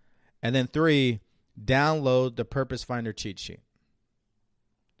 And then 3, download the Purpose Finder cheat sheet.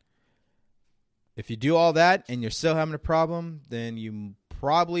 If you do all that and you're still having a problem, then you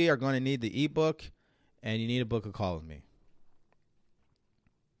probably are going to need the ebook and you need to book a call with me.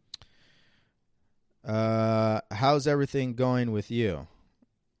 How's everything going with you?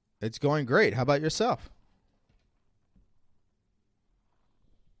 It's going great. How about yourself?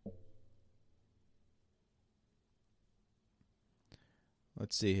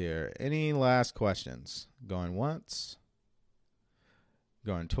 Let's see here. Any last questions? Going once?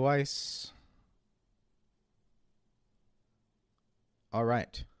 Going twice? All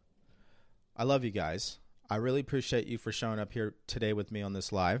right. I love you guys. I really appreciate you for showing up here today with me on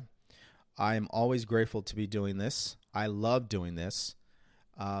this live. I am always grateful to be doing this. I love doing this.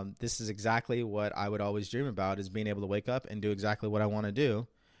 This is exactly what I would always dream about, is being able to wake up and do exactly what I want to do.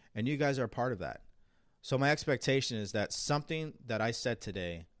 And you guys are a part of that. So my expectation is that something that I said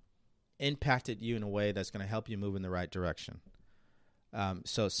today impacted you in a way that's going to help you move in the right direction.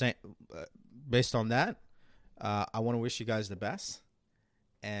 Based on that, I want to wish you guys the best.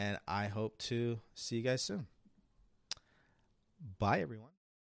 And I hope to see you guys soon. Bye, everyone.